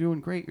 "Oh, you're doing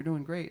great,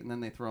 and then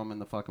they throw him in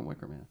the fucking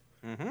Wickerman.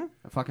 Mm-hmm.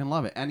 I fucking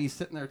love it. And he's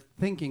sitting there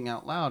thinking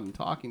out loud and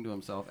talking to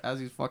himself as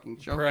he's fucking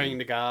choking. Praying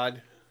to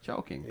God.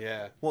 Choking.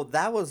 Yeah. Well,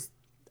 that was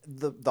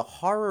the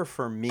horror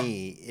for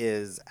me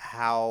is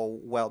how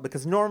well,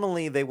 because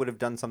normally they would have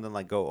done something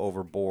like go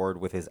overboard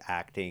with his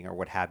acting or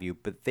what have you,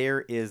 but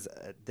there is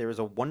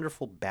a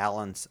wonderful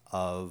balance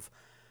of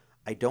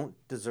I don't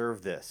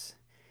deserve this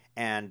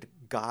and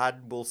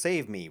God will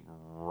save me,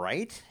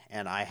 right?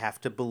 And I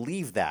have to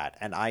believe that,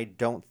 and I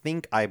don't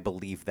think I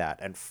believe that,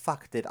 and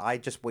fuck, did I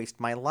just waste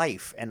my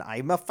life, and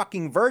I'm a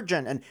fucking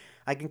virgin, and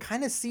I can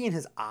kind of see in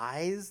his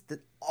eyes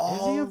that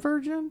all... Is he a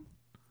virgin?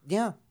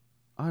 Yeah.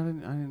 I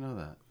didn't know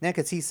that. Yeah,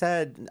 because he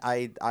said,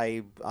 I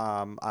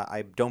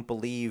don't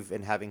believe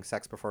in having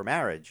sex before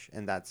marriage,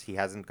 and he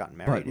hasn't gotten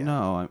married But yet.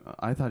 no,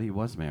 I thought he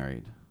was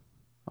married.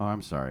 Oh,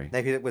 I'm sorry.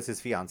 Maybe it was his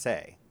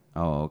fiancée.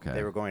 Oh, okay.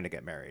 They were going to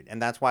get married,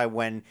 and that's why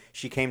when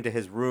she came to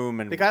his room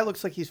and The guy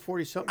looks like he's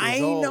 40-something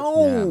years I old.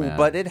 know, Yeah, man.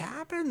 but it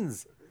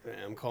happens. Man,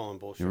 I'm calling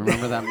bullshit. You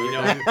remember that movie? You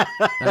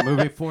know, That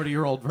movie,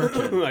 40-Year-Old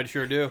Virgin. I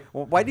sure do.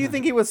 Well, why do you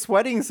think he was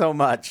sweating so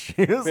much?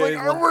 He was like,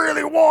 Man, I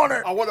really want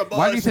it. I want to bust.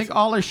 Why do you think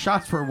all his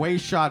shots were way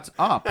shots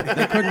up?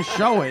 They couldn't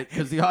show it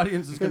because the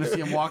audience is going to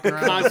see him walking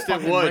around with a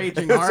Constant fucking wood.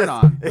 raging hard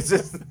on. It's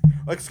just,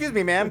 excuse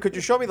me, ma'am, could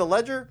you show me the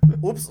ledger?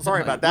 Oops,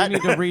 sorry about We that.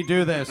 need to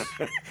redo this.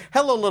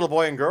 Hello, little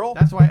boy and girl.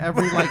 That's why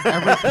every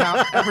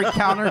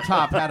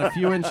countertop had a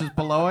few inches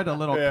below it, a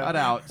little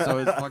cutout, so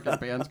his fucking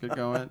pants could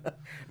go in.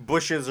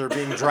 Bushes are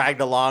being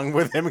dragged along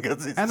with him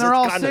because it's And just they're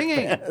all kind of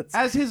singing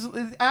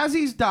fast. as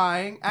he's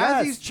dying, as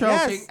Yes, he's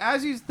choking, yes.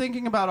 as he's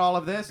thinking about all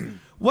of this.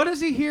 What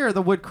does he hear?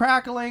 The wood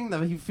crackling.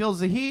 He feels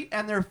the heat,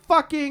 and they're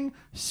fucking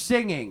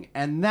singing,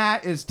 and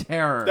that is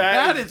terror.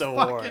 That is is the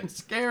fucking war.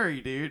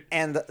 scary, dude.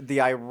 And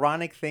the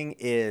ironic thing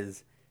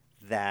is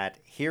that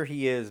here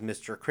he is,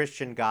 Mr.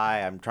 Christian guy.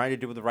 I'm trying to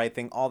do the right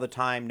thing all the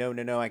time.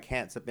 No, I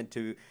can't submit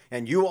to.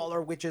 And you all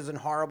are witches and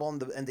horrible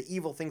and the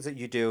evil things that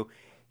you do.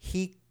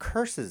 He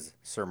curses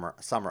Summer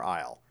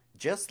Isle.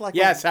 Just like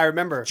Yes, I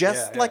remember.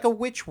 Just Yeah, like yeah. a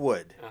witch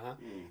would.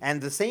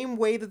 And the same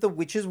way that the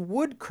witches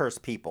would curse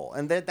people.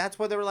 And that's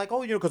why they were like,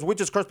 oh, because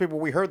witches curse people,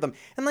 we heard them.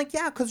 And like,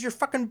 yeah, because you're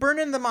fucking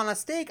burning them on a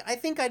stake. I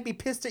think I'd be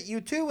pissed at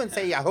you too and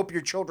say, I hope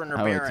your children are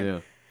I would barren.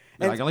 too.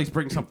 Like, at least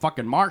bring some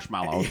fucking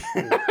marshmallows.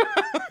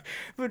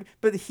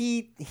 But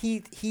he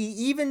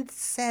even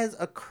says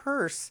a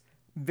curse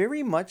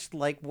very much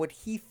like what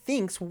he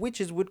thinks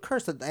witches would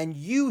curse, and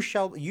you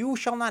shall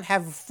not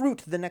have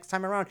fruit the next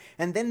time around,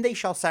 and then they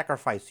shall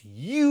sacrifice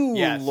you,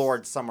 Yes.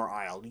 Lord Summer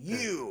Isle,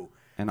 you.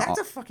 And That's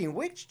all- a fucking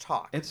witch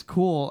talk. It's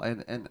cool,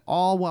 and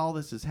all while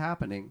this is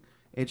happening,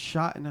 it's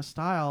shot in a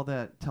style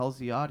that tells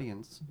the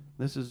audience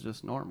this is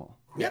just normal.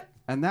 Yep.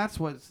 And that's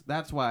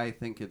why I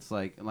think it's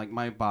like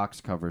my box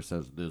cover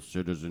says the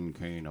Citizen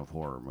Kane of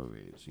horror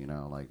movies,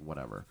 like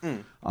whatever.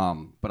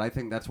 But I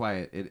think that's why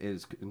it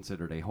is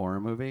considered a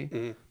horror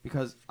movie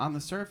because on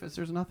the surface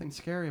there's nothing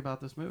scary about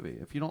this movie.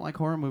 If you don't like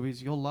horror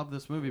movies, you'll love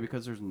this movie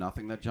because there's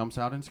nothing that jumps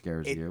out and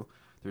scares you.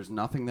 There's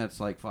nothing that's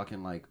like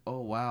fucking like,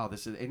 oh wow,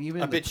 this is, and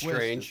even A the bit twist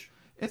strange.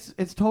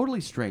 It's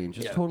totally strange.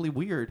 It's Yeah. totally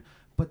weird.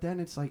 But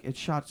then it's like it's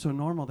shot so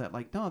normal that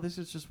like no, this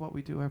is just what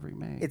we do every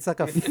May. It's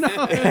like a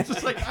It's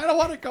just like I don't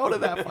want to go to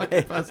that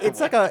fucking festival. it's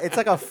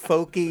like a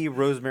folky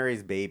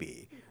Rosemary's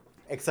Baby.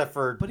 except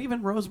for But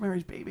even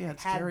Rosemary's Baby had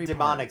scary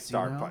demonic parts,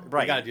 star you know? part. I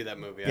Right. gotta do that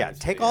movie. I Yeah,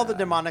 haven't take seen it all yet. the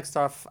demonic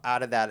stuff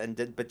out of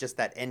that, but just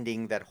that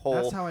ending, that whole.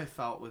 That's how I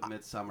felt with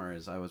Midsummer.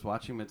 Is I was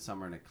watching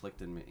Midsummer and it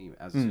clicked in me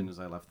as soon as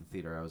I left the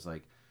theater. I was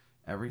like,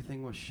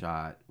 everything was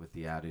shot with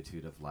the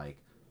attitude of like,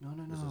 no,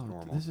 this is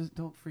normal.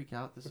 Don't freak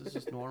out. This is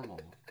just normal.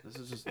 This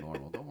is just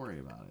normal. Don't worry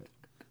about it.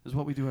 This is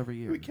what we do every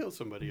year. We kill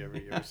somebody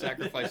every year. We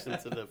sacrifice them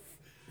to the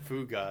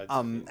food gods.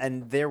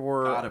 And there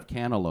were God of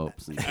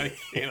cantaloupes. And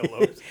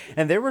Antelopes.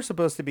 and there were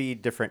supposed to be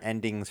different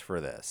endings for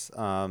this.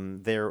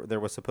 There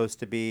was supposed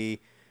to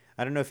be,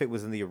 I don't know if it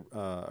was in the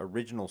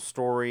original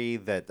story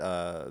that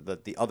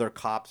the other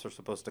cops are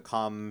supposed to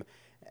come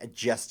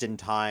just in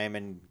time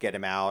and get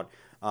him out.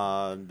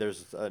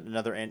 There's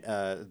another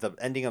the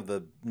ending of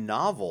the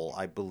novel,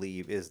 I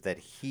believe, is that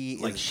he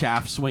like is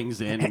Shaft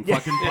swings in and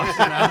fucking busts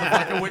it out of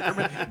the fucking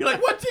Wickerman. You're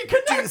like, what's he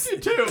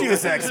connected to?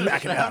 Deus Ex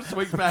Machina. Shaft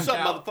swings back What's up,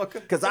 out. motherfucker?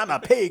 because I'm a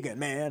pagan,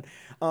 man.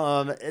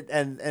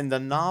 And the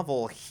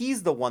novel,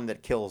 he's the one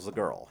that kills the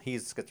girl.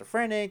 He's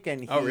schizophrenic,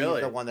 and he's really?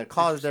 the one that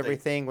caused Interesting.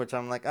 everything. Which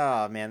I'm like,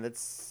 oh man,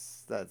 that's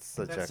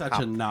such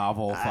a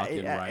novel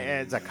fucking writing.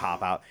 It's a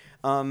cop out.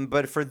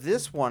 But for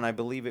this one, I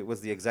believe it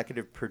was the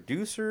executive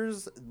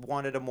producers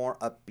wanted a more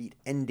upbeat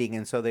ending,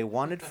 and so they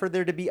wanted for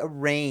there to be a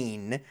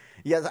rain.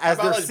 Yes, as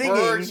About they're like singing,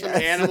 birds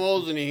and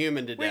animals and a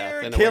human to death.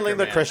 we're and a killing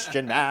the Wicker Man.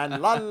 Christian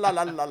man. La la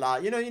la la la.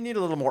 You know, you need a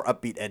little more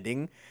upbeat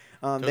ending.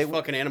 Those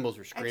fucking animals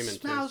were screaming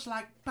too.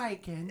 like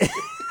bacon.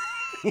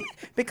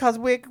 Because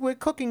we're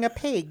cooking a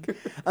pig.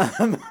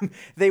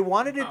 They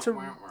wanted it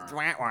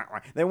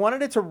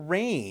to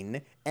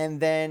rain, and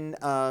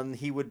then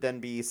he would then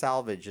be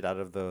salvaged out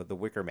of the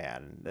Wicker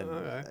Man.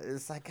 And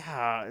it's like,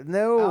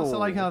 no. I also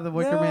like how the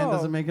Wicker Man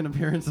doesn't make an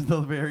appearance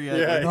until the very end.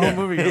 Yeah, Like, the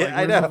whole movie, you're like,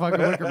 I where's know. the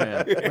fucking Wicker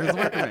Man? Where's the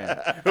Wicker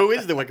Man? Who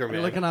is the Wicker You're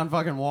Man? looking on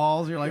fucking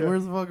walls. You're like,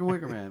 where's the fucking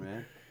Wicker Man,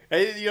 man?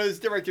 Hey, you know, this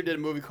director did a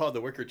movie called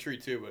The Wicker Tree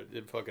too, but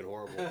it's fucking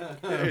horrible.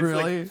 It's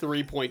Really? like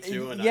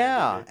 3.2. And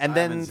Yeah, and I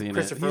haven't then seen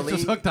Christopher it. He's Lee.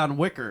 just hooked on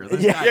Wicker. This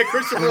Yeah. guy- Yeah,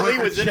 Christopher the Lee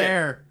Wicker was in it.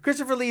 chair.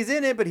 Christopher Lee's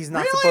in it, but he's not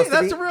Really? supposed to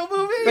That's be. a real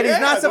movie? But he's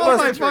not Yeah,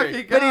 supposed oh my to.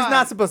 fucking But he's God.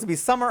 not supposed to be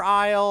Summer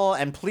Isle,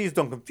 and please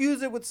don't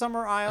confuse it with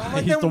Summer Isle. I'm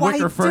like, He's then the why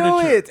wicker do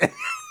furniture. it?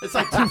 It's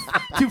like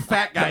two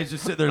fat guys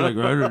just sitting there like,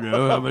 I don't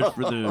know how much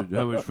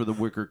for the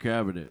wicker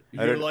cabinet. You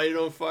gonna light it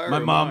on fire? My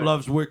or mom what?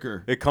 loves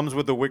wicker. It comes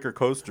with the wicker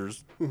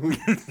coasters.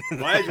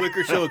 Why is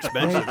Wicker so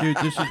expensive? Hey, dude,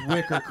 this is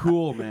wicker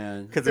cool,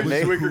 man. Because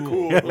It's Wicker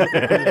cool.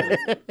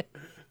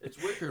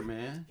 It's wicker,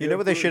 man. You know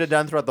what they should have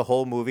done throughout the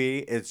whole movie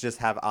is just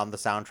have on the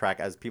soundtrack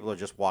as people are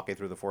just walking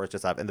through the forest,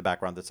 just have in the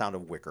background the sound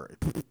of wicker.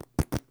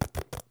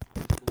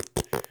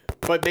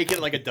 But make it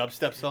like a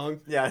dubstep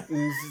song. Yeah.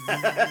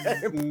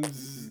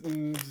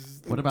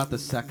 What about the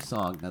sex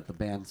song that the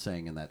band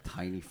sang in that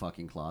tiny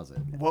fucking closet?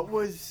 What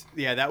was?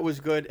 Yeah, that was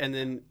good. And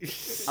then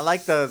I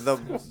like the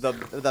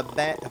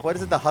what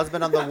is it? The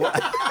husband on the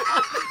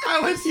I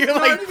was You're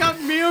like- starting up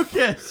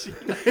mucus.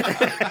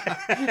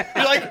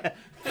 you're like,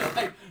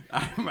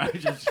 I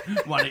just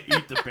want to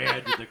eat the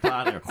band in the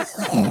closet.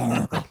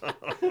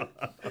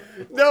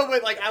 no,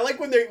 but like I like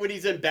when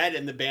he's in bed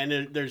and the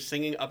band they're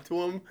singing up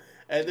to him.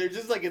 And they're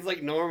just like, it's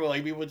like normal,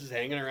 like people just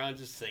hanging around,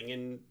 just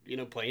singing, you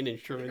know, playing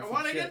instruments. I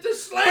want to get to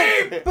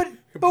sleep. but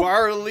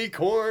barley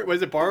corn.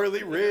 Was it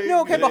barley rig?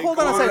 No, okay, but hold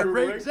on a Corn second.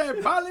 rig? Rings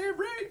and barley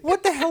rings.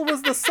 what the hell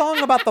was the song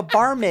about the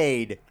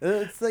barmaid?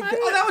 It's like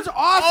Oh, that was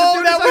awesome. Oh,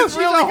 dude. that It's like was she's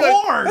really a good.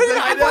 whore.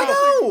 I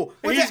know.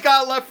 Was He's it-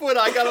 got a left foot.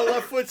 I got a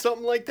left foot.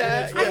 Something like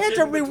that. I Yeah. had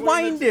to In between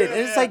rewind the two. it, and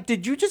it's like,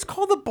 did you just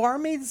call the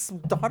barmaid's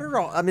daughter?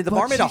 The But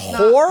barmaid a she's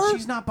not- whore?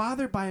 She's not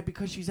bothered by it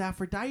because she's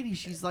Aphrodite.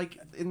 She's like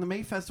in the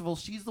May Festival.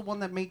 She's the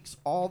one that makes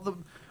all the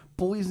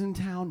boys in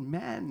town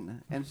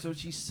men, and so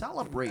she's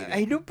celebrating.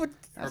 I know, but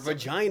Her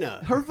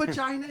vagina. Her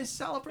vagina is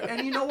celebrated,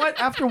 and you know what?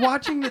 After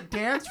watching the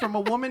dance from a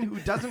woman who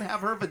doesn't have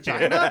her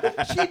vagina,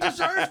 she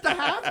deserves to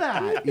have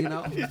that. You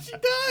know. She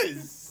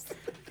does.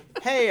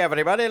 hey,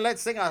 everybody,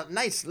 let's sing a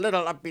nice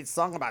little upbeat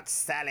song about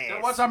Sally.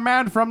 There was a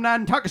man from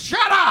Nantucket. Shut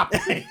up!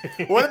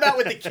 What about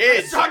with the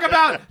kids?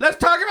 Let's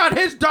talk about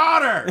his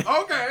daughter.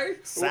 Okay.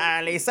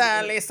 Sally,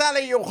 Sally,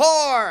 Sally, you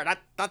whore! Da,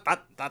 da, da,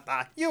 da,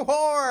 da, you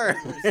whore!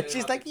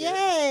 She's like,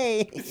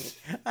 yay!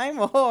 I'm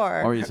a whore.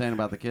 What were you saying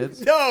about the kids?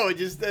 No,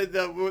 just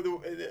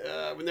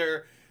when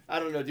they're, I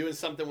don't know, doing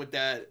something with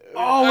that.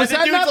 Oh, was the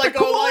that dude's not the like,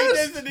 oh, like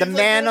coolest? this, and the he's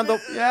man like, on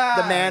the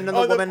Yeah. the man and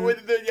oh, the woman.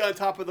 on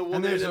top of the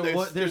woman.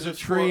 And there's a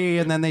tree,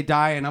 and then they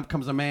die, and up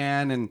comes a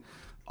man, and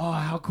oh,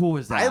 how cool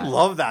is that? I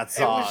love that It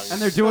song. was And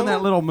they're doing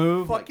that little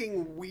move, like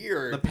Fucking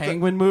weird. the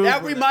penguin move.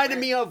 That reminded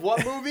me of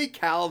what movie?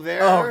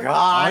 Calvert. Oh Oh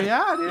God!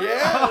 yeah, dude.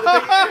 Yeah,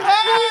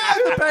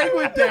 the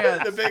penguin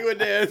dance. the penguin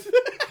dance.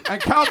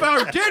 And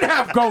Calvert did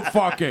have goat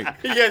fucking.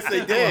 Yes, they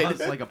Well, did.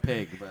 it's like a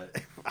pig,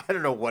 but I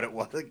don't know what it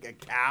was. Like a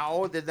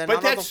cow? Did they But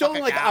not that also song,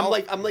 fuck a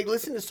like, cow? I'm like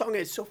listening to the song, and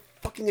it's so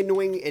fucking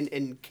annoying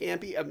and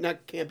campy.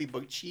 Not campy,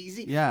 but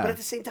cheesy. Yeah. But at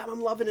the same time,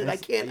 I'm loving it. I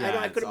can't. yeah,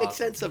 I it's couldn't make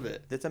awesome. sense of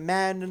it. There's a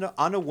man and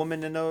on a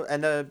woman and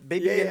a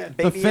baby, Yeah, yeah. and,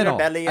 the baby in fiddle. her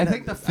belly. I And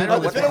think the I fiddle. don't know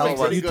the what the fiddle hell was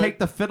it was. pretty You good. take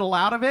the fiddle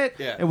out of it,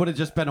 Yeah. it would have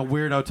just been a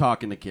weirdo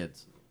talking to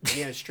kids. And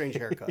he had a strange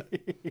haircut.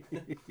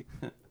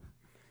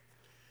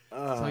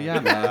 So yeah,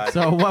 man.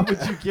 So what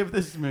would you give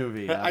this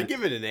movie? I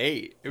give it an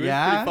 8. It was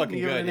Yeah? pretty fucking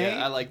You give it good. an Yeah,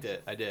 8? I liked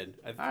it. I did.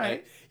 All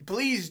right.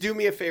 Please do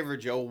me a favor,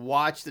 Joe.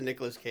 Watch the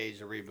Nicolas Cage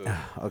reboot.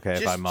 Okay,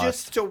 if I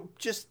must.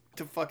 Just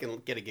to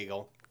fucking get a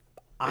giggle.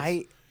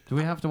 Do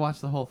we have to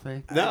watch the whole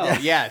thing? No,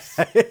 yes.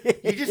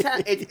 You just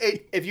have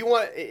if you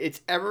want.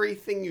 It's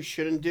everything you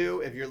shouldn't do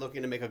if you're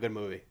looking to make a good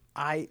movie.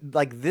 I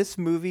like this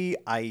movie.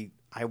 I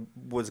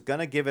was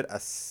gonna give it a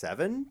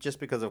 7 just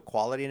because of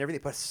quality and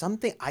everything, but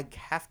something I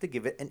have to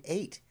give it an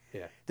 8.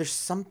 Yeah. There's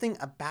something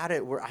about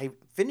it where I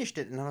finished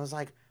it and I was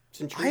like,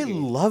 It's I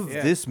intriguing. love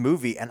Yeah. this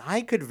movie and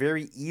I could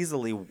very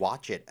easily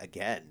watch it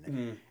again.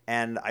 Mm-hmm.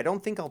 And I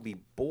don't think I'll be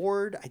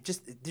bored.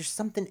 There's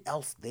something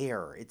else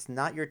there. It's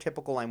not your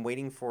typical I'm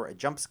waiting for a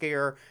jump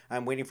scare,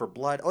 I'm waiting for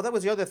blood. Oh, that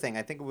was the other thing.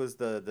 I think it was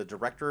the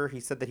director. He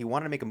said that he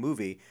wanted to make a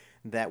movie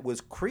that was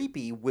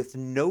creepy with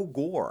no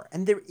gore.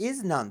 And there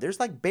is none. There's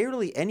like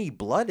barely any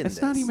blood in this.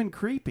 It's not even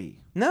creepy.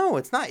 No,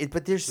 it's not.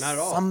 But there's Not at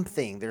all.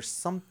 something. There's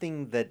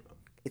something that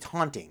it's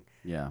haunting.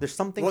 Yeah. There's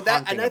something Well,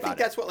 haunting and I think about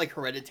that's it. what like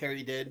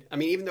Hereditary did. I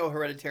mean, even though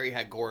Hereditary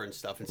had gore and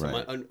stuff and some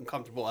Right.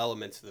 uncomfortable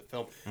elements of the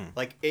film, Hmm.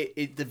 like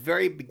the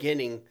very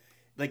beginning,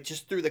 like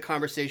just through the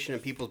conversation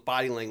and people's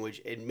body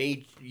language, it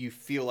made you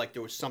feel like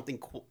there was something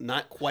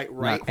not quite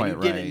right, quite and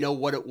you didn't right. know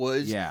what it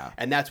was. Yeah.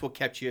 and that's what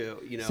kept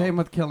you, you know. Same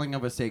with Killing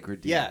of a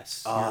Sacred Deer.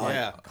 Yes. Oh,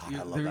 yeah. God,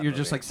 I love that You're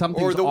just movie. like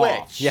something's Or The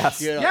off. Witch.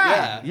 Yes. you know,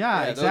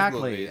 Yeah, those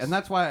exactly. movies. And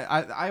that's why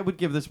I would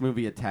give this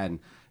movie a 10.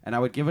 And I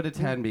would give it a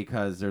 10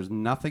 because there's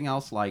nothing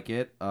else like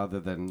it other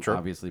than Sure.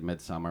 obviously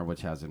Midsummer,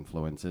 which has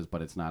influences,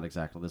 but it's not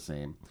exactly the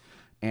same.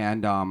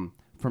 And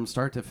from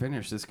start to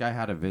finish, this guy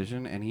had a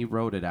vision and he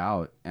wrote it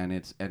out. And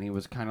he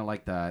was kind of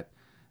like that,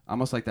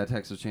 almost like that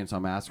Texas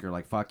Chainsaw Massacre,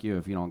 like, fuck you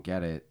if you don't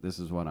get it. This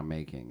is what I'm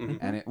making.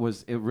 And it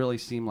really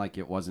seemed like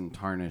it wasn't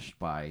tarnished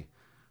by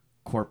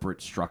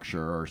corporate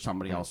structure or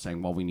somebody else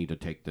saying, well, we need to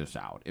take this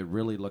out. It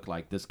really looked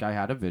like this guy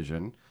had a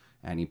vision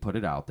and he put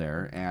it out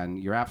there. And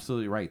you're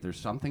absolutely right. There's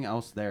something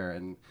else there.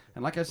 And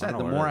like I said, know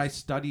the what it more I is.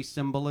 study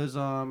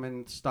symbolism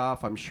and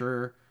stuff, I'm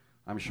sure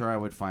I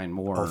would find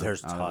more Oh,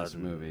 there's out of this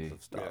tons movie.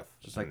 of stuff.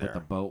 Just like with the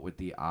boat with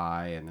the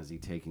eye, and is he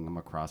taking him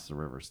across the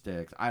river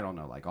Styx? I don't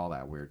know, like all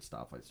that weird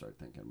stuff I start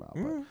thinking about.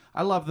 But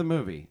I love the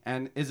movie.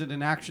 And is it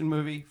an action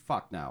movie?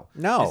 Fuck no.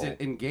 No. Is it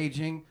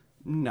engaging?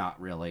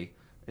 Not really.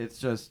 It's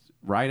just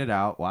write it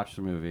out, watch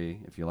the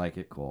movie. If you like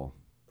it, cool.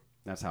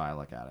 That's how I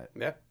look at it.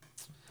 Yeah.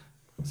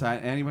 So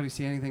anybody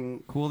see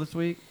anything cool this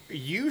week?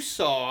 You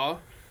saw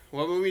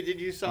what movie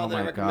did you saw Oh that I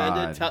my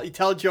recommended? God.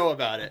 Tell Joe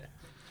about it.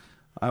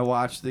 I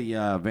watched the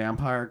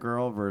Vampire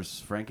Girl versus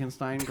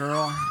Frankenstein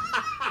Girl.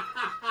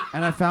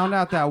 And I found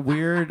out that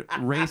weird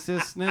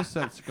racistness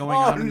that's going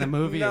on in the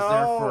movie is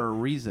there for a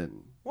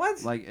reason.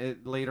 What? Like,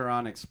 it later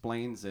on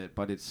explains it,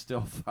 but it's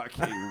still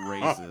fucking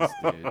racist,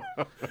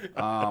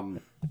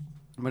 dude.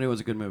 But it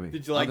was a good movie.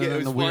 Did you like Other it? than It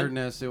was the fun?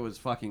 weirdness, it was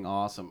fucking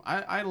awesome.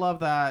 I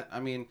love that. I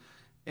mean,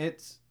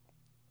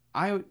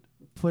 I would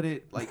put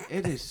it, like,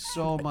 it is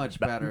so much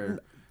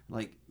better,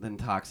 like, than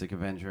Toxic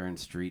Avenger and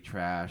Street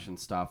Trash and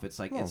stuff. It's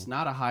like, it's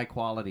not a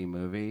high-quality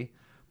movie,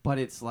 but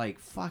it's, like,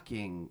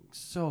 fucking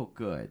so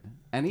good.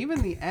 And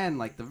even the end,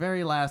 like, the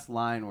very last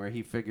line where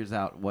he figures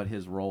out what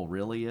his role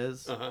really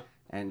is,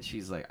 and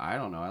she's like, I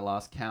don't know, I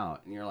lost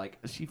count. And you're like,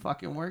 she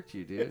fucking worked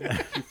you, dude.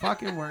 She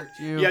fucking worked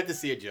you. You have to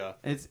see it, Joe.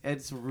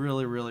 It's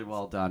really, really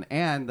well done.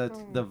 And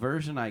the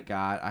version I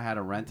got, I had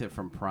to rent it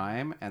from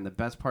Prime, and the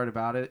best part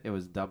about it, it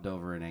was dubbed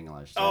over in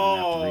English. So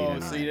I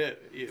didn't have to read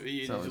it. So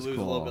you So it did was lose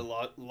a little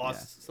cool. bit,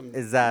 lost some.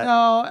 Is that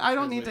No, I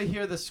don't need to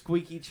hear the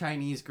squeaky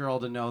Chinese girl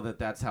to know that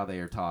that's how they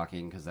are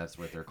talking, because that's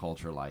what their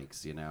culture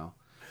likes, you know?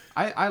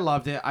 I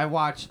loved it.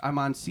 I'm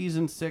on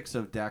season 6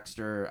 of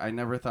Dexter. I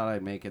never thought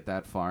I'd make it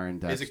that far in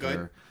Dexter. Is it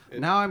good?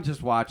 Now I'm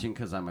just watching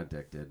because I'm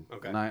addicted.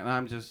 Okay. And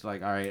I'm just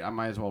like, all right, I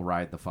might as well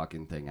ride the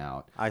fucking thing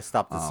out. I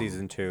stopped at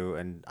season 2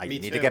 and I Me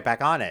need too. to get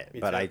back on it, Me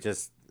but too. I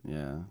just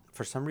Yeah.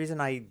 for some reason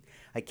I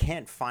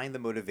can't find the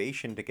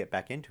motivation to get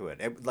back into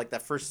it. Like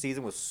that first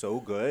season was so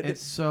good.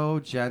 It's so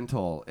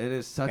gentle. It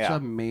is such Yeah. a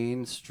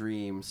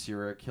mainstream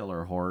serial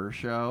killer horror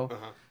show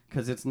Uh-huh.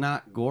 because it's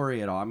not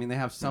gory at all. I mean, they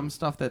have some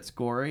stuff that's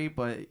gory,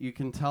 but you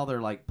can tell they're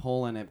like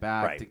pulling it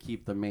back Right. to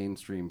keep the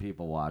mainstream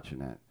people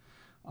watching it.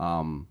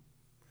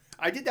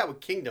 I did that with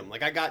Kingdom.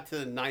 Like I got to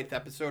the 9th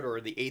episode or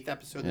the 8th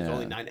episode. There's Yeah.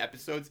 only 9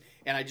 episodes,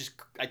 and I can't just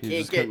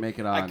get couldn't make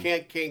it I on.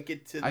 can't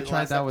get to. The I tried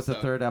last that with the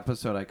episode. 3rd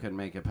episode. I couldn't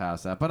make it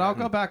past that, but I'll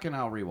go back and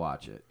I'll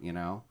rewatch it. You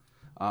know,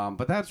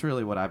 but that's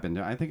really what I've been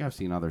doing. I think I've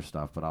seen other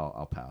stuff, but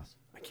I'll pass.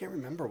 I can't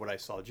remember what I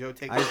saw. Joe,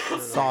 take. I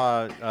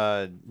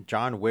saw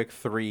John Wick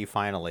 3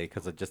 finally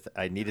because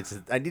I needed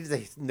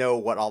to know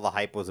what all the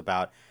hype was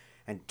about,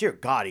 and dear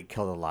God, he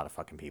killed a lot of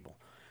fucking people.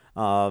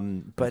 But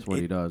That's what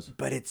he does.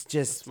 But it's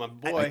just my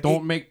boy.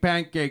 Don't make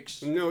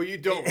pancakes. No, you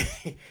don't.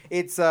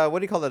 it's what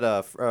do you call it?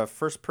 A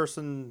first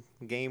person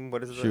game?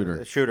 What is it?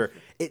 Shooter. A shooter.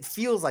 It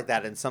feels like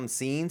that in some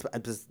scenes.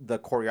 But just the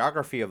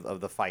choreography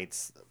of the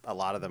fights, a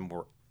lot of them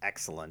were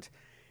excellent.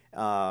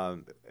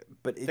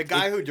 But The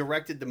guy who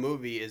directed the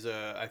movie is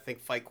I think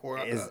fight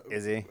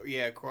is he?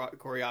 Yeah,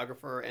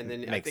 choreographer, and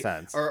then Makes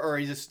sense. Or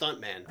he's a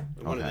stuntman.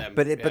 One of them.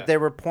 But there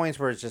were points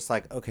where it's just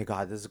like, okay,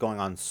 God, this is going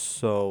on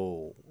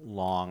so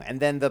long, and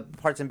then the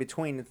parts in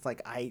between, it's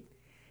like I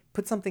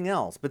put something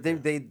else. But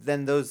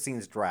then those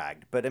scenes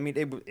dragged. But I mean,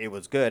 it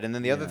was good. And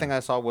then the other thing I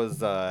saw was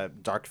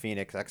Dark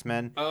Phoenix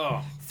X-Men.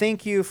 Oh,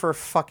 Thank you for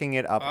fucking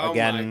it up Oh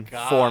again my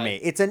God. for me.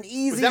 It's an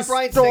easy was that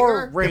Bryan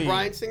story. Singer? Did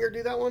Bryan Singer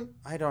do that one?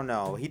 I don't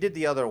know. He did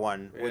the other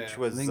one, which Yeah.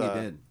 was I think he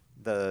did.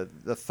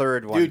 the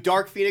third one. Dude,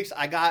 Dark Phoenix.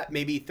 I got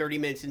maybe 30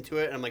 minutes into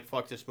it, and I'm like,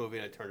 "Fuck this movie,"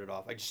 and I turned it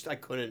off. I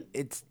couldn't.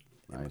 It's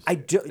Nice. I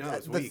do. No,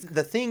 it's the, weak.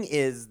 the thing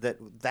is that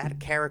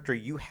character,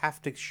 you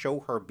have to show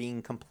her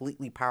being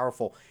completely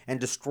powerful and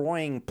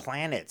destroying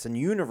planets and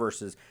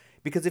universes.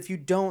 Because if you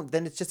don't,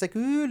 then it's just like,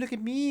 ooh, look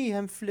at me,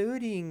 I'm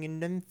floating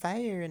and I'm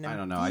fire and I'm I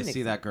don't know. I Phoenix.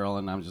 see that girl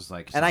and I'm just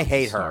like. And I Sansa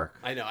hate her. Stark.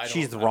 I know.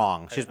 She's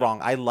wrong. She's wrong.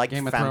 I liked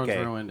Game of Thrones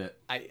Famke. ruined it.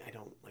 I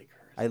don't like her.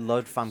 I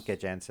loved Famke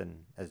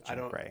Janssen as I Jean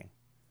don't- Grey.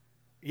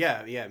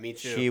 Yeah, me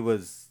too. She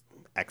was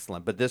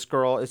excellent. But this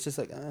girl is just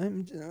like,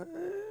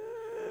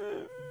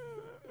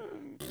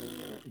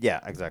 yeah,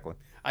 exactly.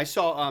 I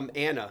saw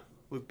Anna,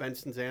 Luke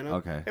Benson's Anna.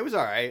 Okay. It was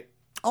all right.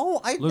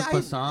 Oh, Luc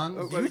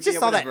Besson? You just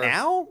saw that whatever.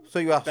 now? So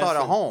you saw it at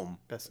Besson. home.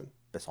 Besson.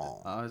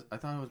 Besson. I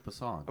thought it was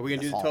Besson. Are we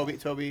gonna do the Besson.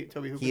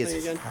 Toby Hooper He thing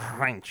is again?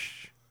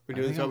 French. We're I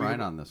doing think Toby I'm right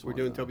Hooper? on this We're one,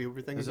 doing though. Toby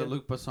Hooper thing Is again? it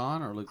Luc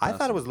Besson or Luc I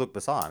thought it Besson? was Luc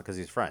Besson because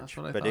he's French,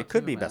 what I but thought it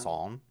could too, be man.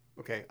 Besson.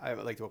 Okay, I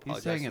would like to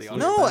apologize saying to it's the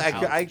Luc audience.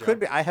 No, Besson. I could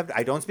be.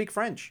 I don't speak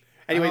French.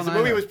 Anyways, the don't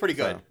movie either. was pretty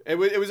good. So-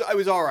 It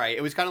was all right.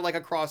 It was kind of like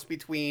a cross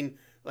between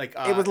like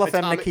It was La Femme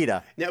Atomic-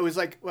 Nikita. No, it was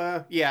like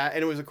yeah,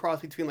 and it was a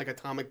cross between like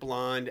Atomic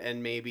Blonde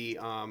and maybe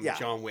Yeah.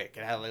 John Wick.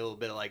 It had a little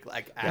bit of like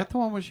Is that the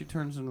one where she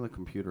turns into the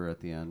computer at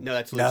the end? no,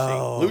 that's Lucy.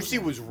 No. Lucy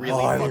was really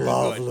Oh, I fucking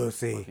love good.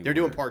 Lucy. They're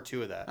doing part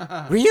 2 of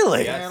that.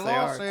 Really? Yes, they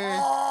are.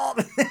 Oh.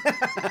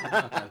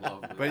 I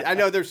love it. But I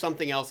know there's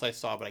something else I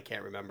saw, but I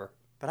can't remember.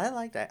 But I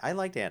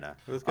liked Anna.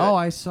 It was good. Oh,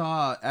 I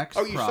saw X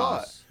Oh, you saw it?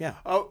 Cross. yeah.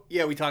 Oh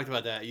yeah, we talked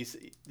about that.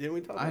 Didn't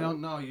we talk? About I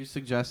don't know. You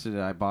suggested it.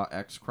 I bought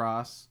X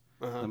Cross,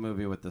 Uh-huh. the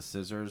movie with the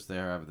scissors. They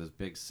have this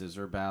big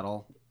scissor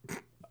battle.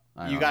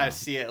 I You don't gotta know.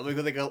 see it. Look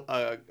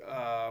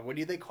at what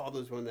do they call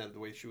those women that the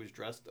way she was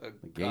dressed? The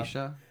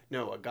geisha?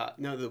 No,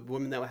 the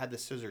woman that had the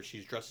scissors.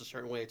 She's dressed a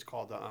certain way. It's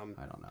called I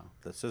don't know.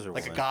 The scissor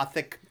like a woman.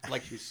 gothic,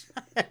 like she's.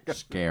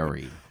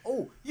 Scary.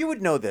 Oh, you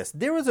would know this.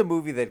 There was a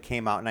movie that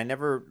came out, and I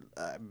never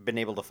been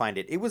able to find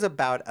it. It was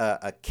about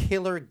a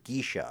killer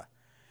geisha.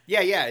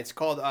 Yeah. It's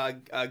called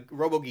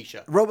Robo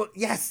Geisha.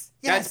 Yes.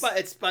 Yeah,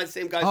 it's by the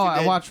same guys. Oh, who I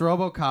did- watched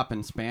RoboCop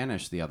in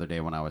Spanish the other day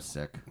when I was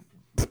sick.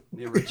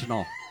 The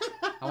original.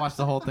 I watched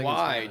the whole thing. in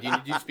Why?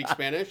 Spanish. Do you speak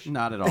Spanish?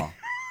 Not at all.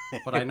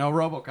 But I know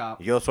RoboCop.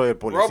 Yo soy el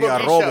policía Robo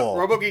Geisha. robo.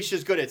 Robo Geisha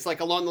is good. It's like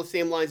along the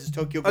same lines as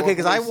Tokyo Ghoul. Okay,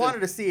 because I Police wanted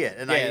to see it,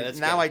 and Yeah, that's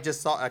good. I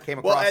just I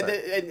came Well, across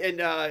it.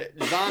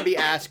 and Zombie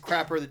Ass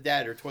Crapper the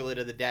Dead or Toilet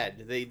of the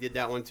Dead. They did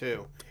that one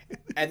too,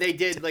 and they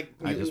did like.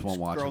 I just won't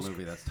watch Girls- a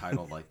movie that's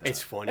titled like that.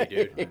 It's funny,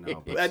 dude. I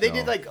know, but And they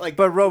still. did like.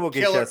 But Robo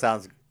Killer- Geisha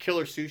sounds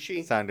Killer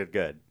Sushi. sounded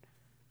good.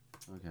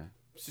 Okay.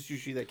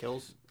 Sushi that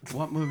kills.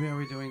 What movie are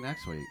we doing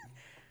next week?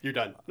 You're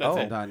done. That's Oh.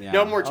 it. Done, yeah.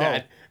 No more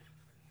Chad.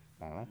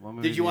 What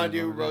movie Did you want to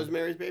guys do wanna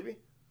Rosemary's Baby?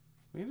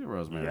 We can do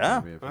Rosemary's Yeah.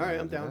 Baby. if All you right,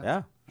 wanna I'm do down.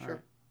 that. Yeah.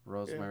 Sure.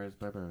 Rosemary's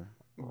Baby.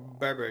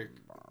 Barbary.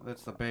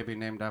 That's the baby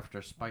named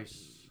after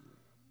Spice.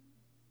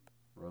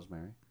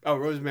 Rosemary. Oh,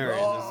 Rosemary.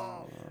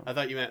 I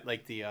thought you meant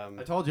like the. I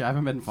told you I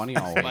haven't been funny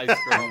all week. Spice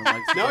Girl.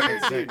 No,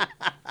 you're dude.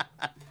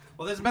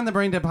 Well, this has been the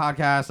Brain Dead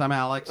Podcast. I'm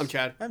Alex. I'm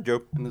Chad. I'm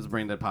Joe. And this is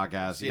Brain Dead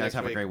Podcast. See You guys next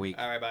have a great week.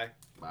 All right, bye.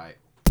 Bye.